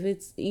is. If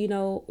it's,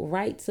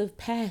 rites of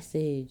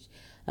passage,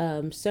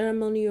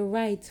 ceremonial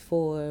rites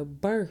for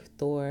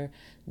birth or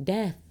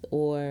death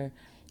or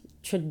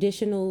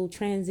traditional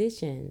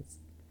transitions.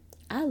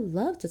 I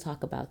love to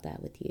talk about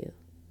that with you,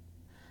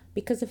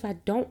 because if I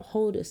don't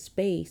hold a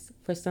space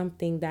for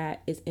something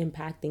that is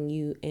impacting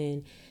you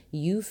and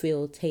you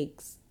feel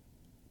takes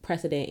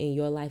precedent in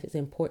your life, is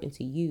important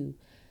to you,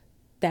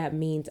 that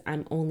means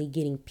I'm only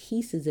getting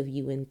pieces of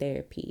you in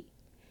therapy.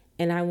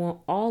 And I want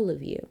all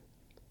of you.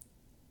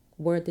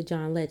 Word to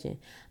John Legend.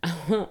 I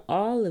want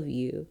all of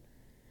you,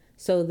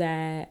 so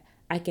that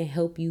I can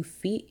help you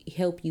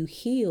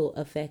heal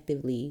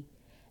effectively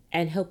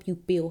and help you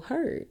feel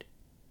heard.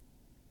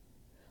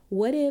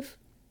 What if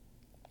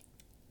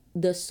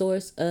the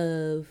source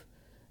of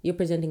your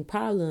presenting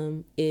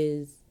problem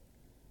is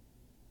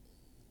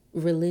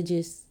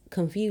religious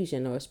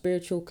confusion or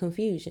spiritual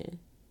confusion?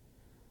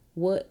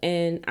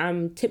 And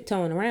I'm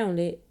tiptoeing around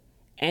it,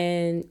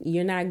 and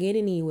you're not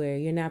getting anywhere.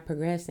 You're not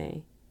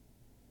progressing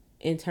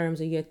in terms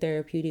of your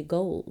therapeutic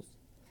goals.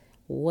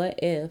 What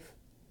if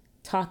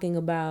talking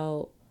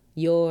about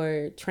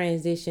your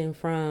transition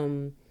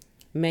from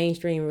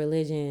mainstream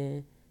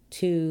religion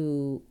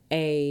to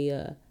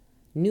a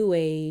new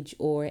age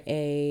or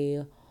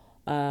a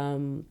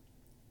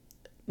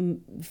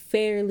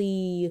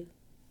fairly,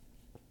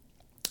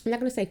 I'm not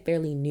going to say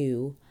fairly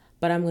new,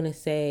 but I'm going to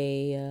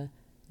say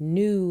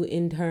new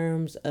in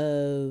terms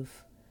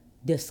of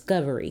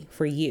discovery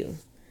for you.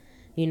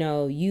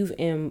 You've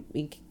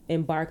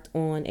embarked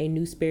on a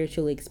new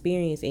spiritual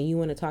experience, and you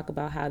want to talk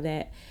about how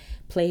that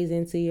plays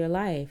into your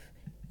life.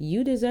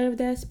 You deserve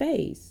that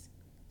space.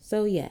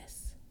 So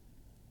yes,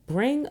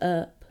 bring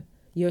up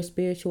your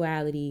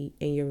spirituality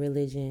and your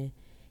religion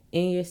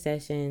in your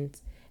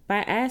sessions by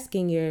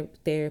asking your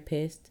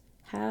therapist,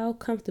 how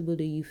comfortable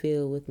do you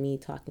feel with me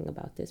talking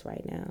about this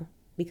right now?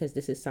 Because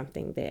this is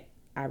something that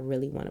I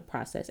really want to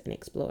process and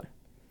explore.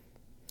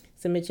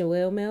 Submit your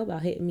whale mail by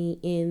hitting me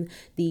in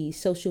the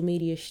social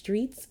media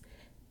streets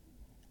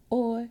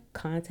or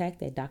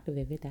contact at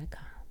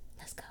drvivid.com.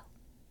 Let's go.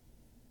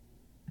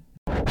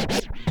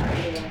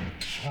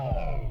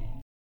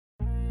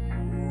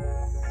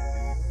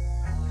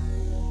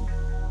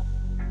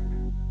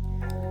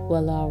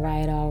 Well, all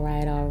right.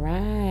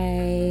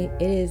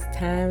 It is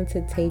time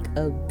to take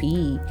a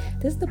beat.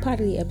 This is the part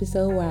of the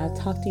episode where I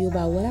talk to you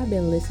about what I've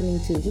been listening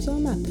to, what's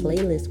on my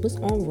playlist, what's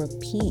on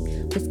repeat,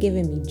 what's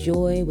giving me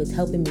joy, what's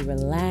helping me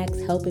relax,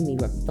 helping me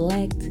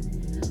reflect,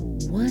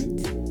 what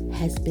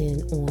has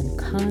been on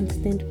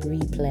constant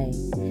replay.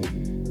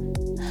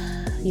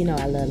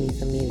 I love me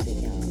some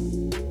music,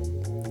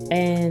 y'all.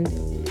 And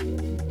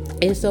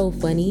it's so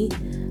funny.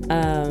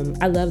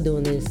 I love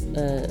doing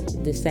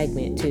this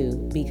segment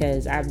too,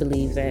 because I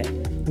believe that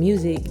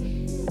music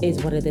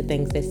is one of the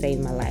things that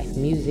saved my life.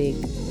 Music,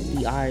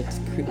 the arts,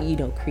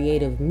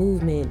 creative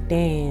movement,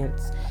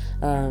 dance,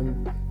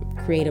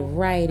 creative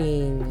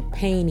writing,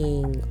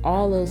 painting,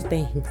 all those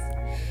things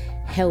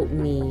help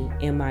me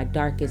in my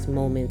darkest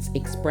moments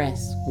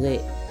express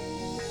what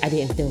I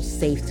didn't feel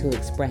safe to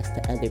express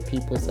to other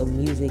people. So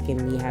music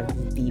and me have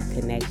this deep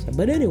connection.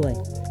 But anyway,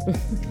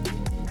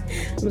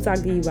 I'm gonna talk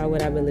to you about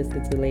what I've been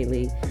listening to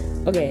lately.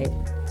 Okay,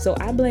 so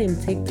I blame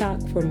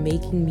TikTok for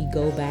making me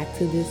go back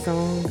to this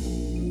song,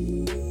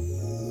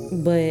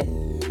 but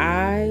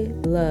I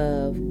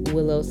love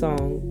Willow's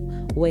song,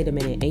 Wait a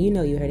Minute. And you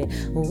know you heard it.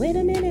 Wait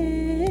a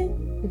minute.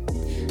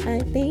 I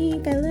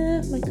think I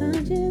left my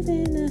conscience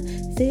in the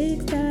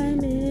sixth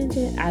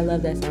dimension. I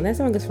love that song. That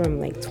song is from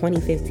like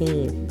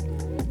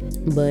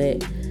 2015.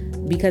 But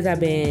because I've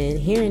been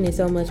hearing it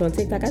so much on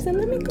TikTok, I said,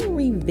 let me go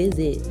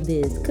revisit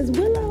this. Because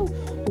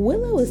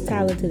Willow is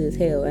talented as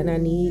hell. And I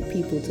need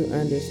people to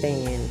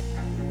understand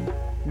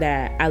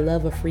that I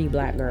love a free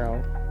black girl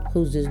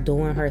who's just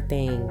doing her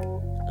thing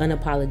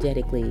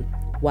unapologetically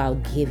while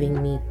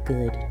giving me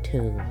good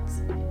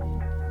tunes.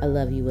 I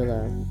love you,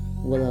 Willow.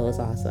 Willow is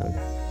awesome.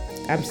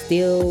 I'm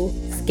still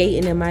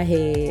skating in my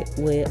head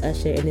with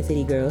Usher and the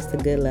City Girls to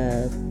Good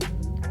Love.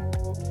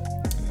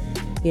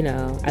 You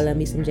know, I love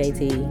me some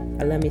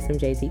JT. I love me some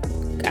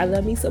JT. I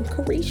love me some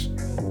Carisha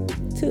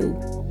too.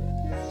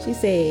 She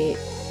said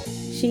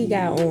she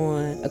got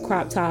on a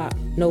crop top,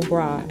 no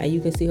bra, and you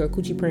can see her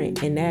coochie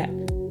print, and that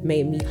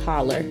made me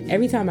holler.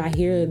 Every time I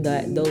hear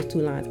those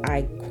two lines,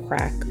 I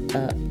crack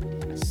up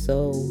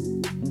so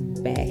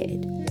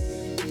bad.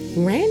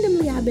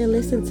 Randomly, I've been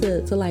listening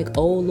to like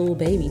old Lil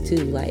Baby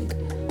too, like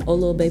old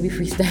Lil Baby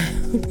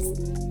freestyles.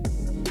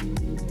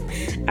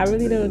 I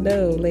really don't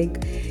know.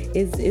 Like,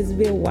 it's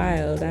been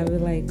wild. I've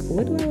been like,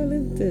 what do I want to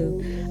listen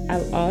to?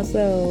 I've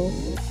also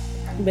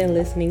been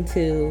listening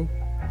to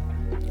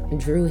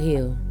Dru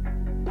Hill.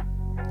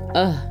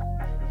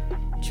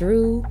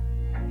 Dru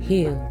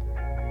Hill.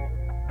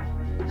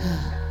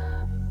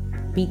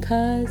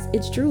 Because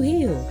it's Dru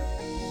Hill.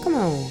 Come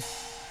on.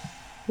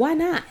 Why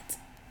not?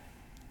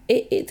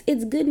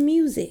 It's good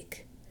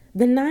music.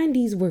 The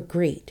 90s were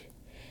great.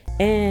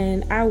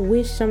 And I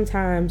wish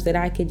sometimes that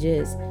I could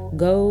just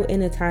go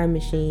in a time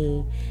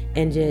machine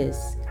and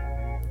just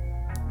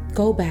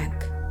go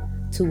back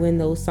to when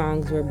those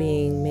songs were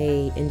being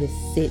made and just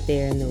sit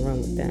there in the room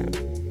with them.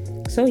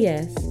 So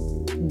yes,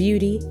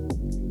 Beauty,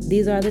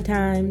 These Are the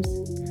Times,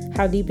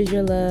 How Deep Is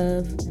Your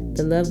Love,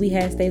 The Love We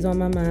Had Stays on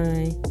My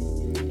Mind,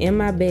 In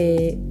My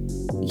Bed,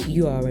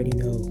 you already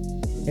know.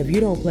 If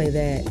you don't play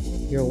that,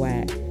 you're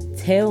whack.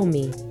 Tell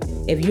me,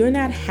 if you're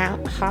not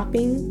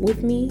hopping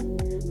with me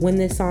when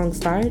this song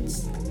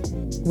starts,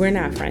 we're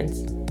not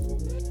friends.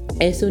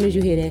 As soon as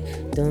you hear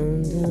that,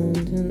 dun, dun,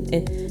 dun,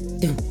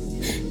 dun,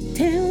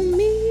 tell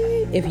me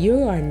if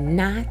you are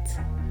not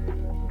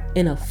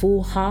in a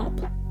full hop,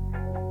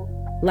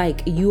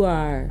 like you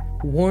are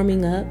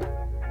warming up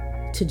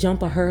to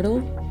jump a hurdle,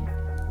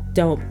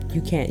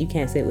 you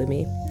can't sit with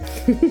me.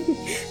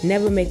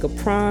 Never Make a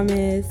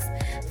Promise,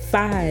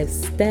 5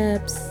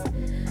 Steps,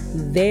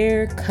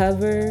 their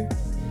cover.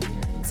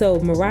 So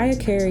Mariah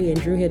Carey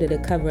and Dru Hill did a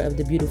cover of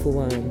The Beautiful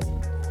Ones.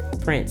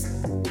 Prince,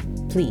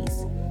 please.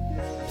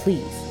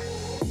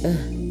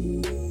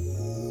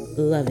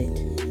 Love it.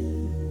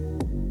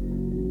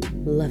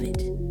 Love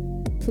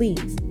it.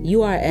 Please.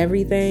 You Are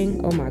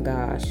Everything. Oh my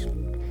gosh.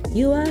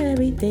 You are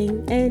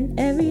everything and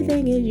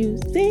everything is you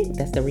sing.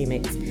 That's the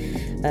remix.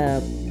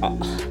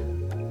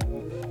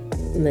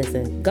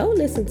 Listen, go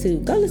listen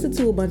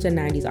to a bunch of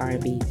 90s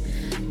R&B.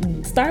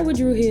 Start with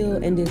Dru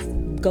Hill and just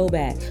go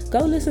back. Go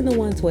listen to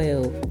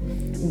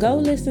 112. Go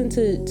listen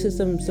to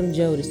some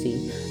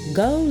Jodeci.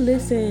 Go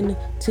listen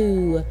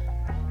to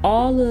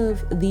all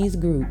of these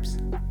groups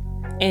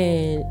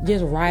and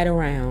just ride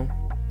around.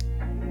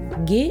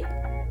 Get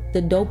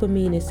the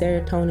dopamine and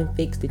serotonin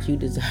fix that you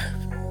deserve.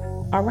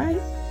 All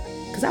right?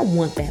 Because I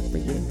want that for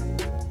you.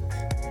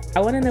 I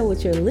want to know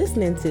what you're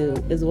listening to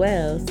as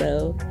well.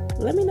 So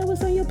let me know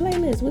what's on your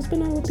playlist. What's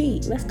been on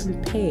repeat? Let's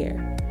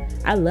compare.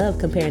 I love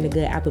comparing a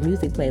good Apple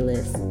Music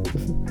playlist.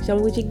 Show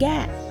me what you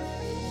got.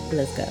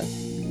 Let's go.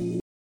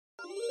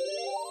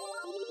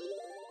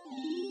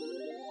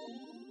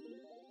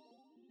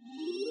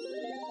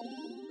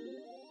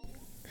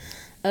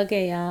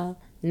 Okay, y'all.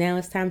 Now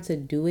it's time to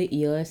do it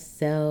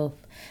yourself.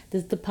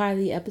 This is the part of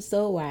the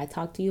episode where I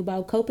talk to you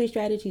about coping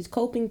strategies,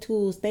 coping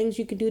tools, things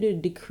you can do to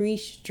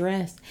decrease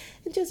stress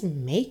and just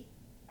make,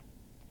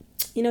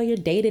 your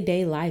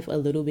day-to-day life a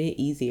little bit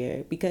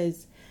easier,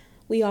 because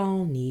we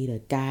all need a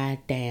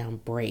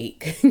goddamn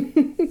break.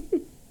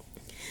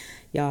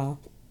 Y'all,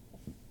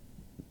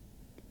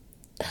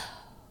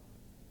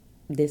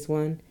 this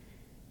one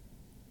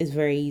is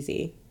very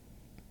easy.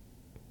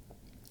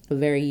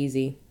 Very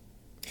easy.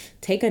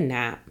 Take a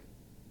nap.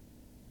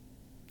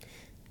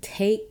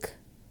 Take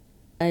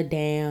a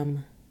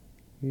damn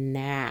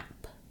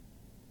nap.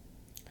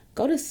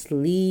 Go to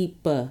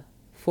sleep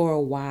for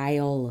a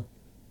while.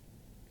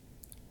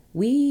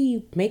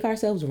 We make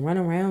ourselves run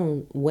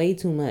around way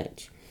too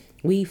much.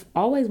 We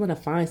always want to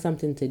find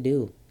something to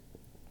do.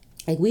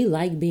 Like, we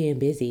like being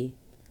busy.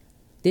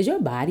 Does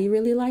your body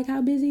really like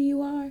how busy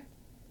you are?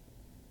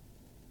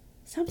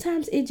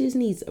 Sometimes it just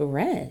needs a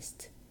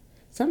rest.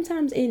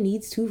 Sometimes it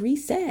needs to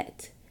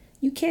reset.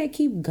 You can't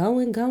keep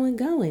going.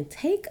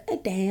 Take a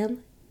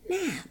damn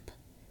nap.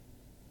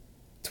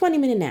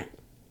 20-minute nap.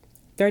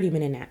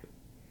 30-minute nap.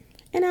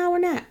 An hour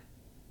nap.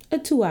 A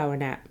 2-hour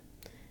nap.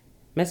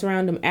 Mess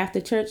around them after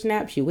church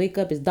naps, you wake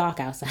up, it's dark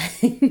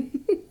outside.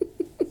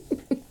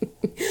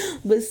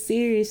 But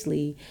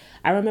seriously,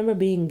 I remember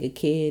being a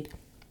kid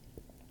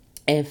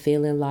and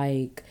feeling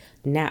like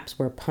naps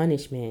were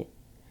punishment.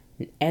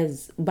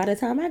 As by the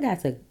time I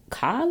got to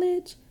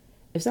college,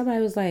 if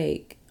somebody was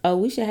like, oh,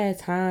 we should have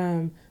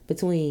time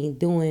between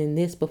doing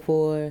this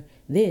before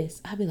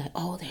this, I'd be like,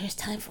 oh, there's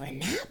time for a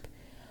nap?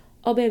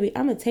 Oh, baby,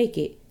 I'm going to take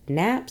it.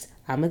 Naps,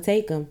 I'm going to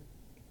take them.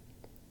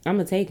 I'm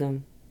going to take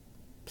them.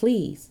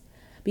 Please.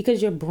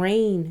 Because your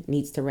brain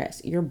needs to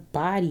rest. Your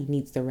body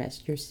needs to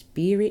rest. Your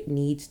spirit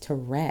needs to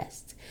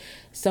rest.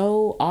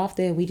 So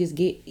often we just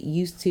get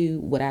used to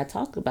what I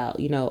talk about.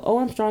 You know, oh,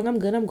 I'm strong, I'm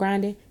good, I'm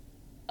grinding.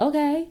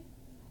 Okay.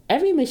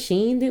 Every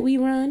machine that we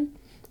run,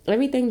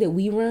 everything that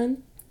we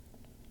run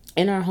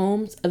in our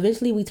homes,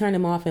 eventually we turn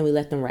them off and we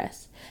let them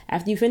rest.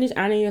 After you finish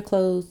ironing your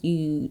clothes,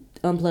 you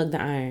unplug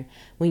the iron.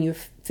 When you're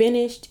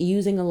finished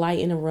using a light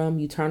in a room,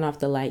 you turn off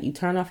the light. You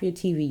turn off your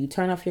TV. You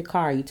turn off your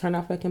car. You turn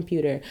off your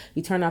computer.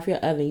 You turn off your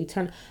oven.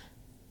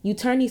 You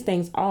turn these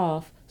things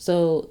off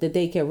so that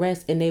they can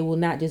rest and they will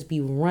not just be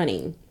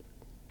running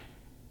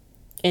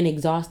and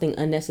exhausting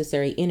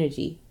unnecessary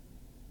energy.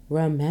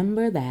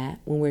 Remember that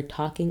when we're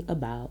talking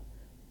about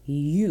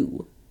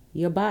you,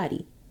 your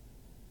body.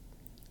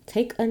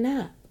 Take a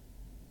nap.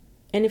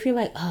 And if you're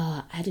like,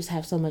 oh, I just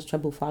have so much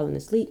trouble falling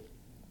asleep,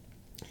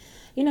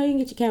 you know, you can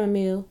get your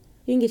chamomile,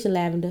 you can get your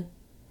lavender,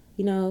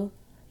 you know,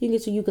 you can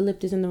get your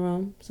eucalyptus in the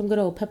room, some good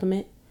old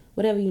peppermint,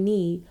 whatever you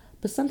need.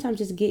 But sometimes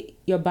just get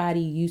your body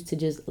used to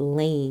just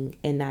laying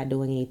and not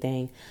doing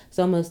anything.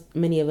 So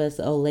many of us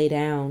lay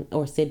down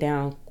or sit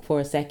down for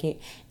a second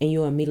and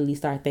you immediately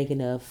start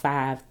thinking of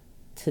 5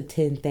 to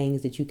 10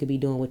 things that you could be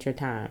doing with your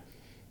time.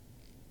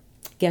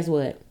 Guess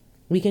what?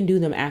 We can do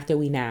them after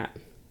we nap.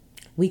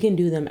 We can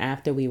do them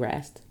after we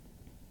rest.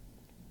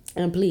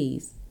 And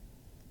please,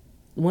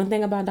 one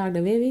thing about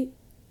Dr. Vivi,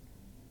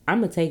 I'm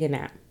going to take a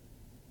nap.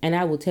 And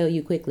I will tell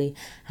you quickly,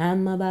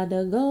 I'm about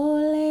to go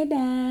lay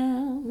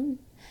down.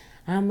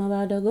 I'm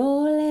about to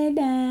go lay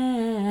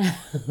down.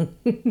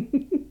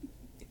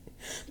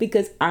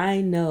 Because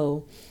I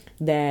know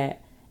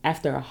that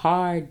after a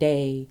hard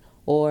day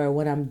or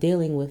when I'm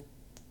dealing with,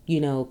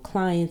 you know,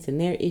 clients and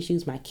their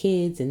issues, my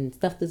kids and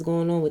stuff that's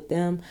going on with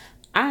them,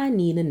 I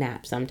need a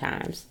nap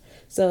sometimes.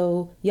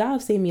 So y'all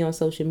have seen me on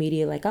social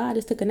media like, oh, I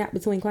just took a nap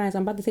between clients.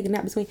 I'm about to take a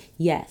nap between.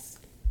 Yes.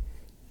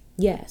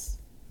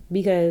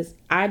 Because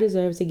I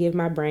deserve to give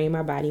my brain,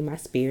 my body, my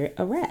spirit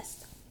a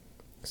rest.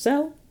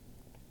 So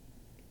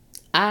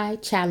I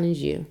challenge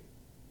you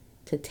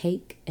to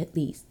take at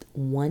least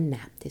one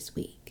nap this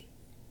week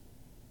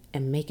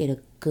and make it a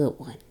good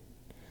one.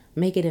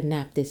 Make it a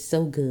nap that's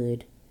so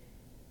good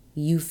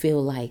you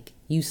feel like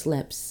you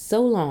slept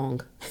so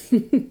long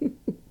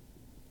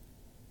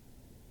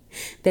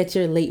that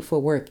you're late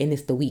for work and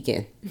it's the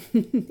weekend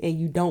and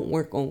you don't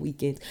work on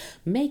weekends.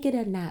 Make it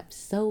a nap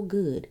so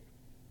good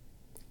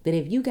that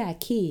if you got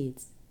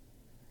kids,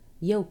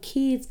 your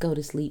kids go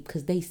to sleep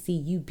because they see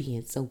you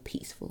being so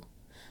peaceful.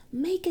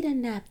 Make it a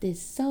nap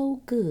that's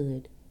so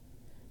good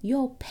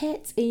your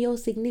pets and your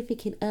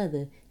significant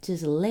other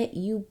just let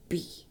you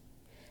be.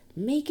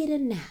 Make it a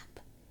nap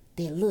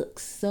that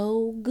looks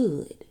so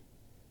good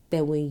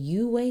that when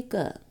you wake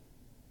up,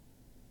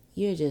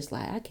 you're just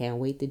like, I can't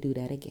wait to do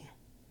that again.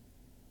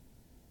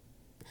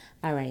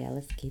 All right, y'all,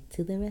 let's get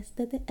to the rest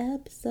of the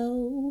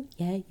episode.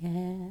 Yeah.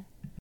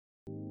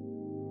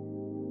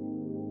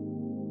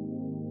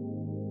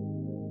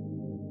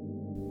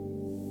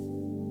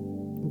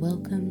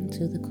 Welcome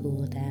to the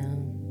cool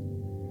down.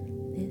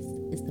 This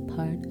is the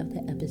part of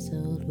the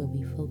episode where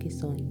we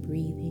focus on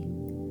breathing,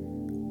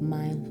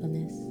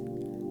 mindfulness,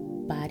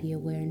 body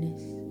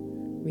awareness,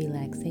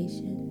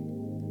 relaxation,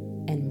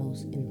 and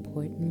most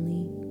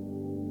importantly,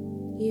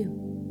 you.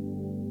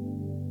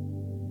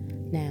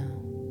 Now,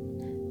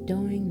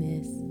 during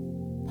this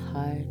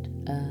part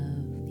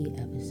of the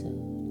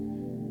episode,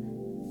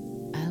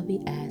 I'll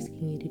be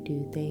asking you to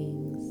do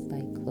things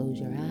like close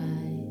your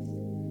eyes,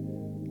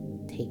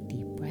 take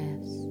deep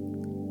breaths,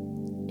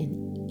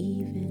 and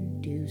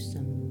even do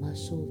some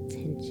muscle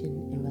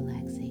tension and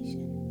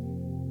relaxation.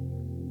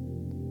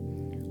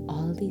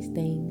 All of these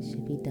things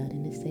should be done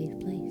in a safe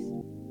place,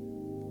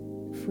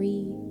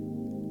 free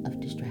of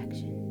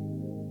distraction.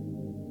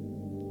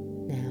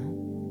 Now,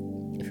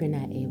 if you're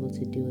not able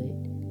to do it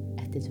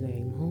at this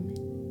very moment,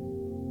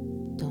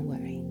 don't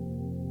worry.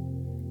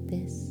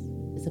 This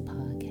is a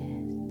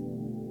podcast.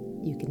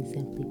 You can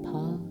simply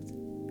pause,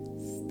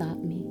 stop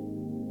me,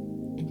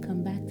 and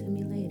come back to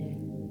me later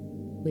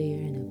where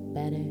you're in a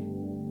better,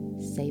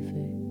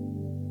 safer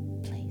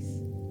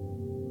place.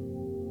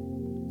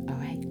 All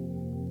right,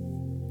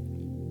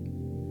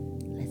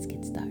 let's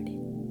get started.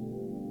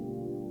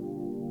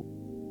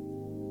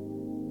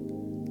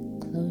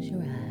 Close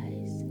your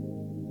eyes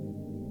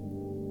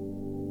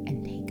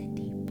and take a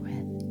deep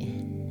breath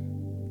in.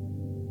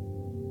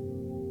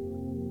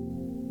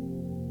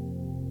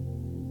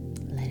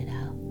 Let it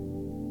out.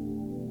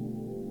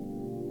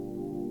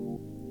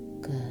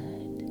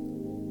 Good.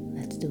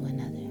 Let's do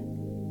another.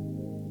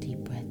 Deep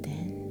breath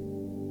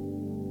in.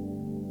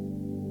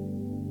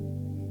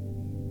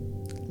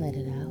 Let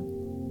it out.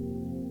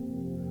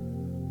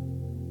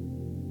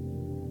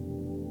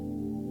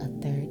 A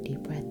third deep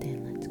breath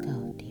in. Let's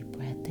go. Deep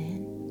breath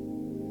in.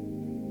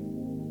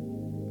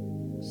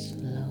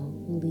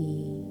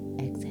 Slowly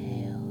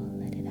exhale.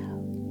 Let it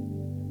out.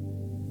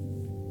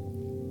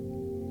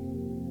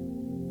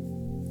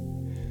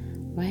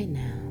 Right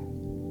now,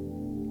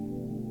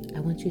 I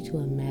want you to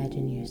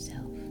imagine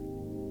yourself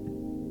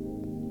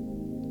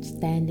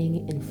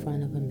standing in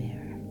front of a mirror.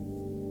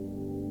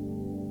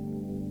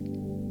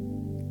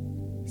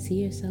 See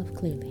yourself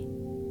clearly.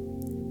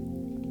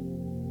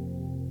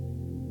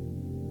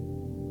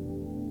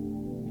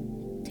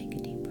 Take a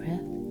deep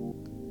breath.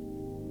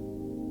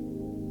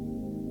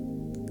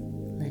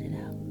 Let it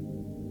out.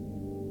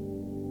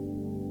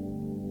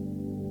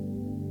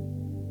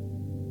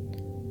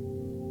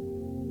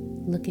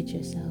 Look at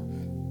yourself.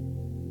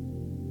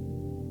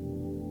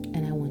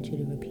 And I want you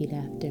to repeat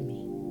after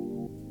me.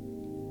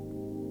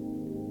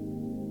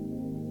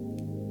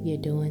 You're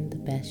doing the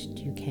best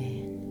you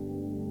can.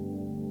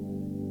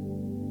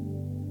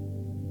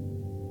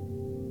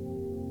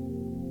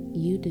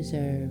 You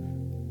deserve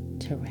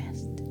to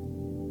rest.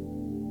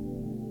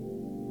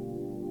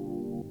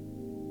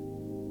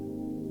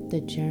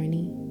 The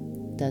journey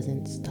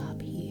doesn't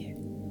stop here.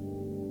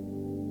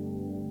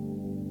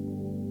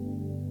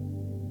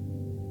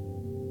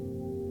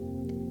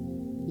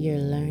 You're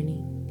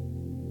learning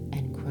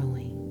and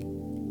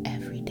growing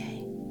every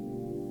day.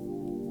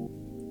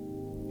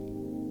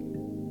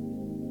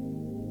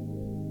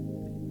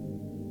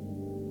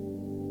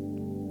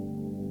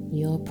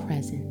 Your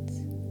presence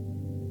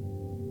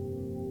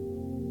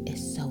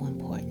is so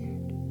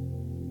important.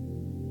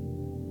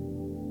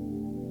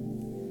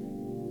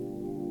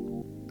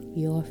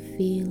 Your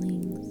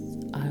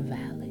feelings are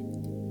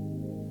valid.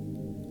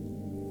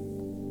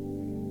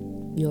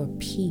 Your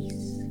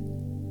peace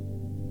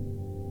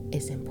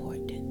is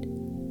important.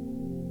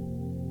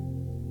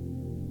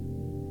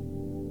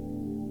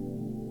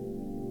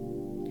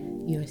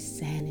 Your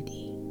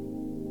sanity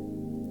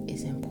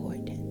is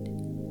important.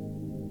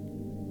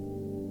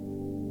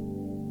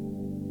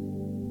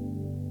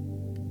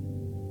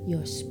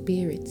 Your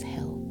spirit's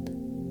health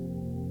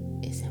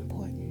is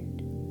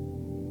important.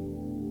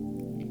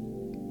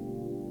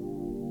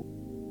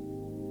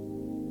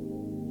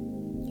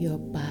 Your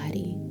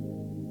body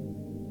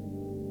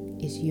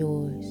is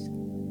yours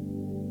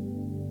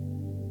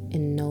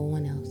and no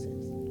one else's.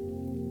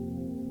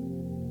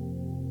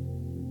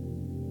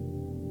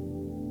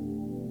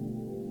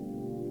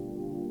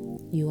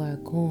 You are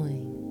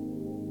going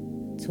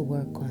to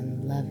work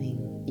on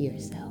loving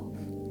yourself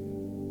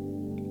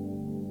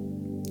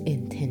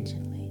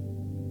intentionally.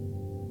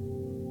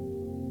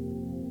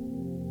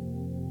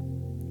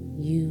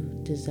 You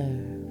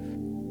deserve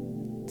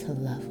to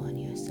love on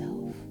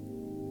yourself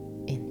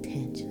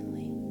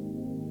intentionally.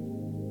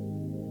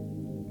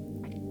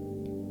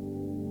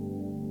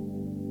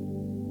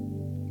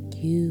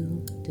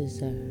 You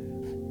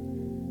deserve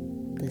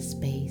the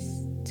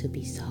space to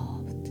be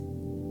soft.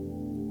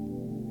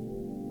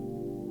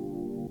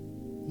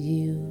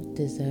 You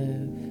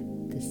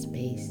deserve the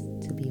space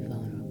to be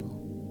vulnerable.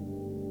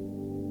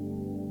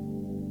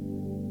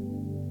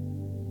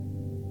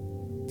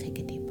 Take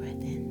a deep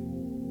breath in.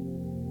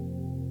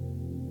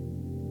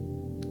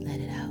 Let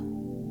it out.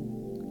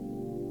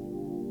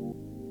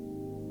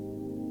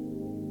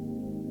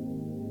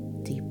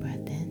 Deep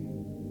breath in.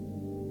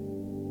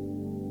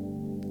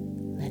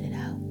 Let it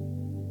out.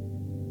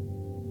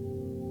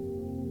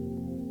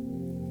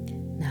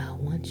 Now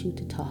I want you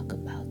to talk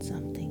about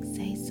something.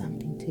 Say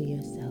something to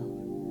yourself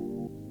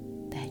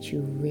that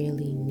you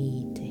really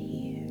need to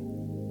hear.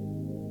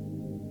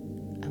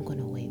 I'm going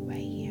to wait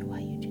right here while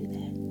you do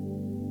that.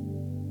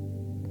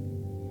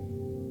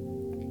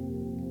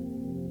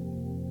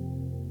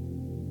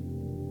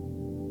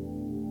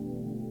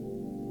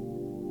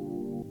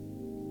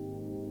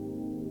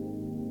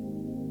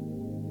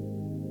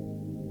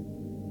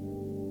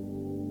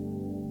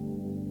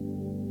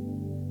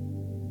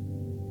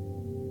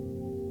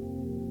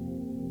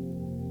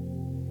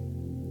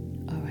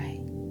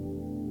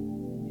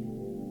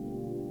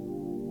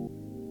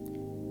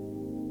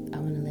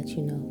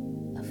 You know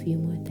a few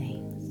more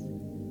things.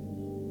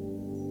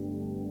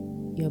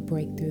 Your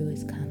breakthrough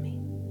is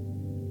coming.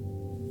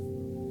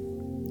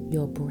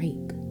 Your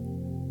break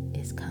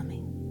is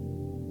coming.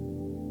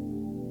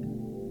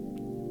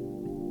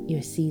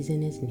 Your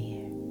season is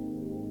near.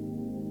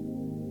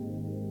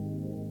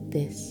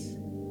 This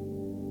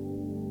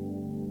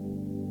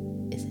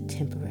is a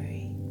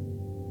temporary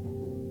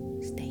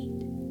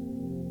state,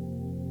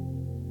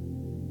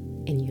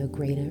 and your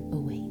greater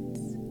awaits.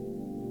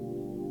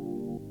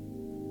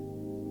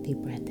 Deep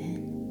breath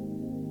in.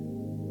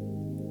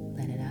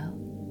 Let it out.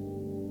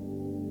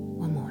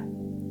 One more.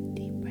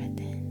 Deep breath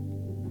in.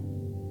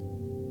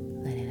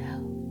 Let it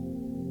out.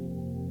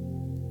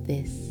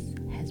 This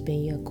has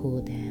been your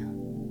cool down.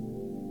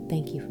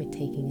 Thank you for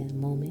taking a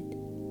moment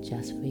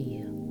just for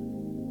you.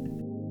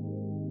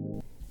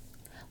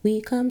 We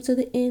come to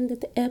the end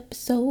of the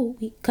episode.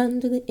 We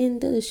come to the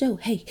end of the show.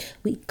 Hey,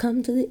 we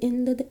come to the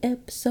end of the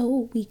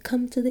episode. We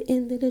come to the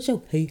end of the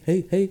show. Hey,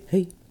 hey, hey,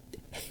 hey.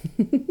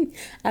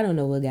 I don't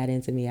know what got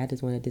into me. I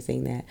just wanted to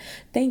sing that.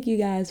 Thank you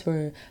guys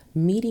for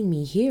meeting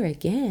me here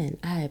again.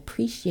 I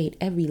appreciate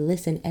every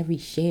listen, every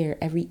share,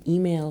 every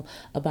email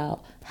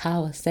about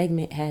how a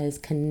segment has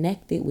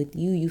connected with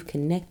you. You've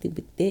connected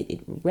with it.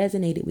 It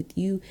resonated with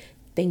you.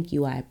 Thank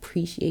you. I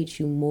appreciate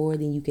you more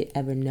than you could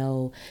ever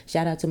know.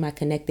 Shout out to my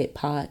Connected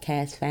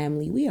Podcast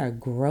family. We are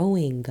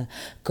growing.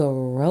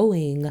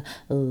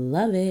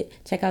 Love it.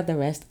 Check out the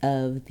rest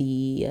of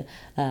the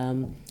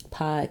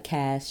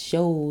podcast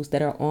shows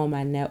that are on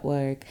my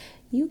network.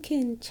 You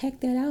can check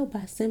that out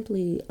by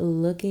simply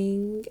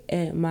looking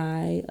at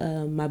my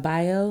my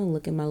bio and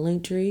look at my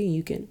link tree.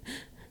 You can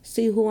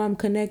see who I'm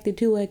connected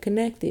to at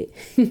Connected.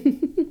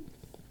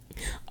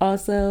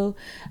 Also,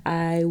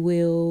 I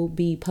will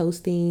be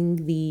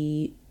posting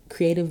the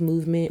creative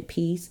movement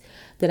piece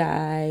that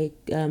I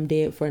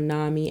did for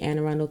NAMI Anne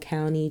Arundel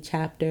County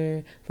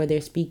chapter for their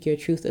Speak Your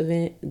Truth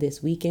event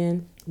this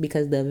weekend,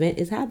 because the event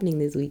is happening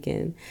this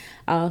weekend.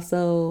 I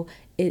also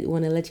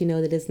want to let you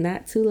know that it's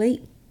not too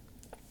late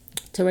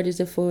to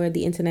register for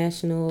the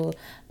International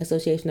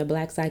Association of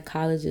Black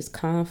Psychologists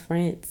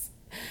Conference.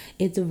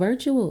 It's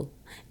virtual,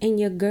 and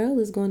your girl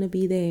is going to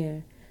be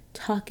there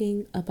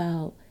talking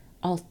about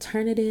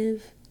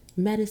alternative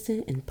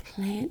medicine and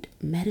plant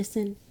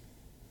medicine,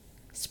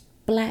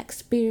 black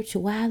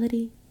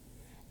spirituality,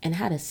 and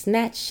how to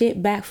snatch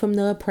shit back from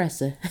the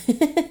oppressor.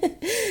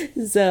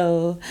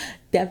 So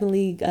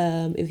definitely,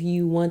 if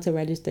you want to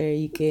register,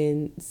 you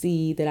can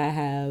see that I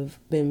have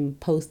been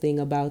posting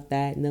about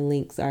that, and the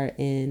links are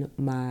in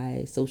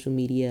my social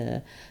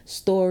media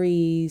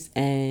stories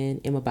and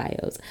in my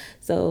bios.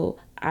 So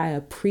I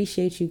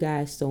appreciate you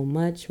guys so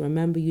much.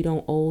 Remember, you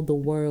don't owe the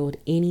world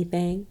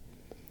anything.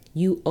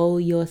 You owe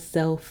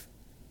yourself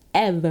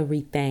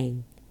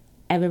everything.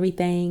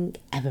 Everything.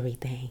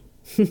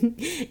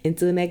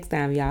 Until next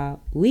time, y'all.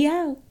 We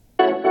out.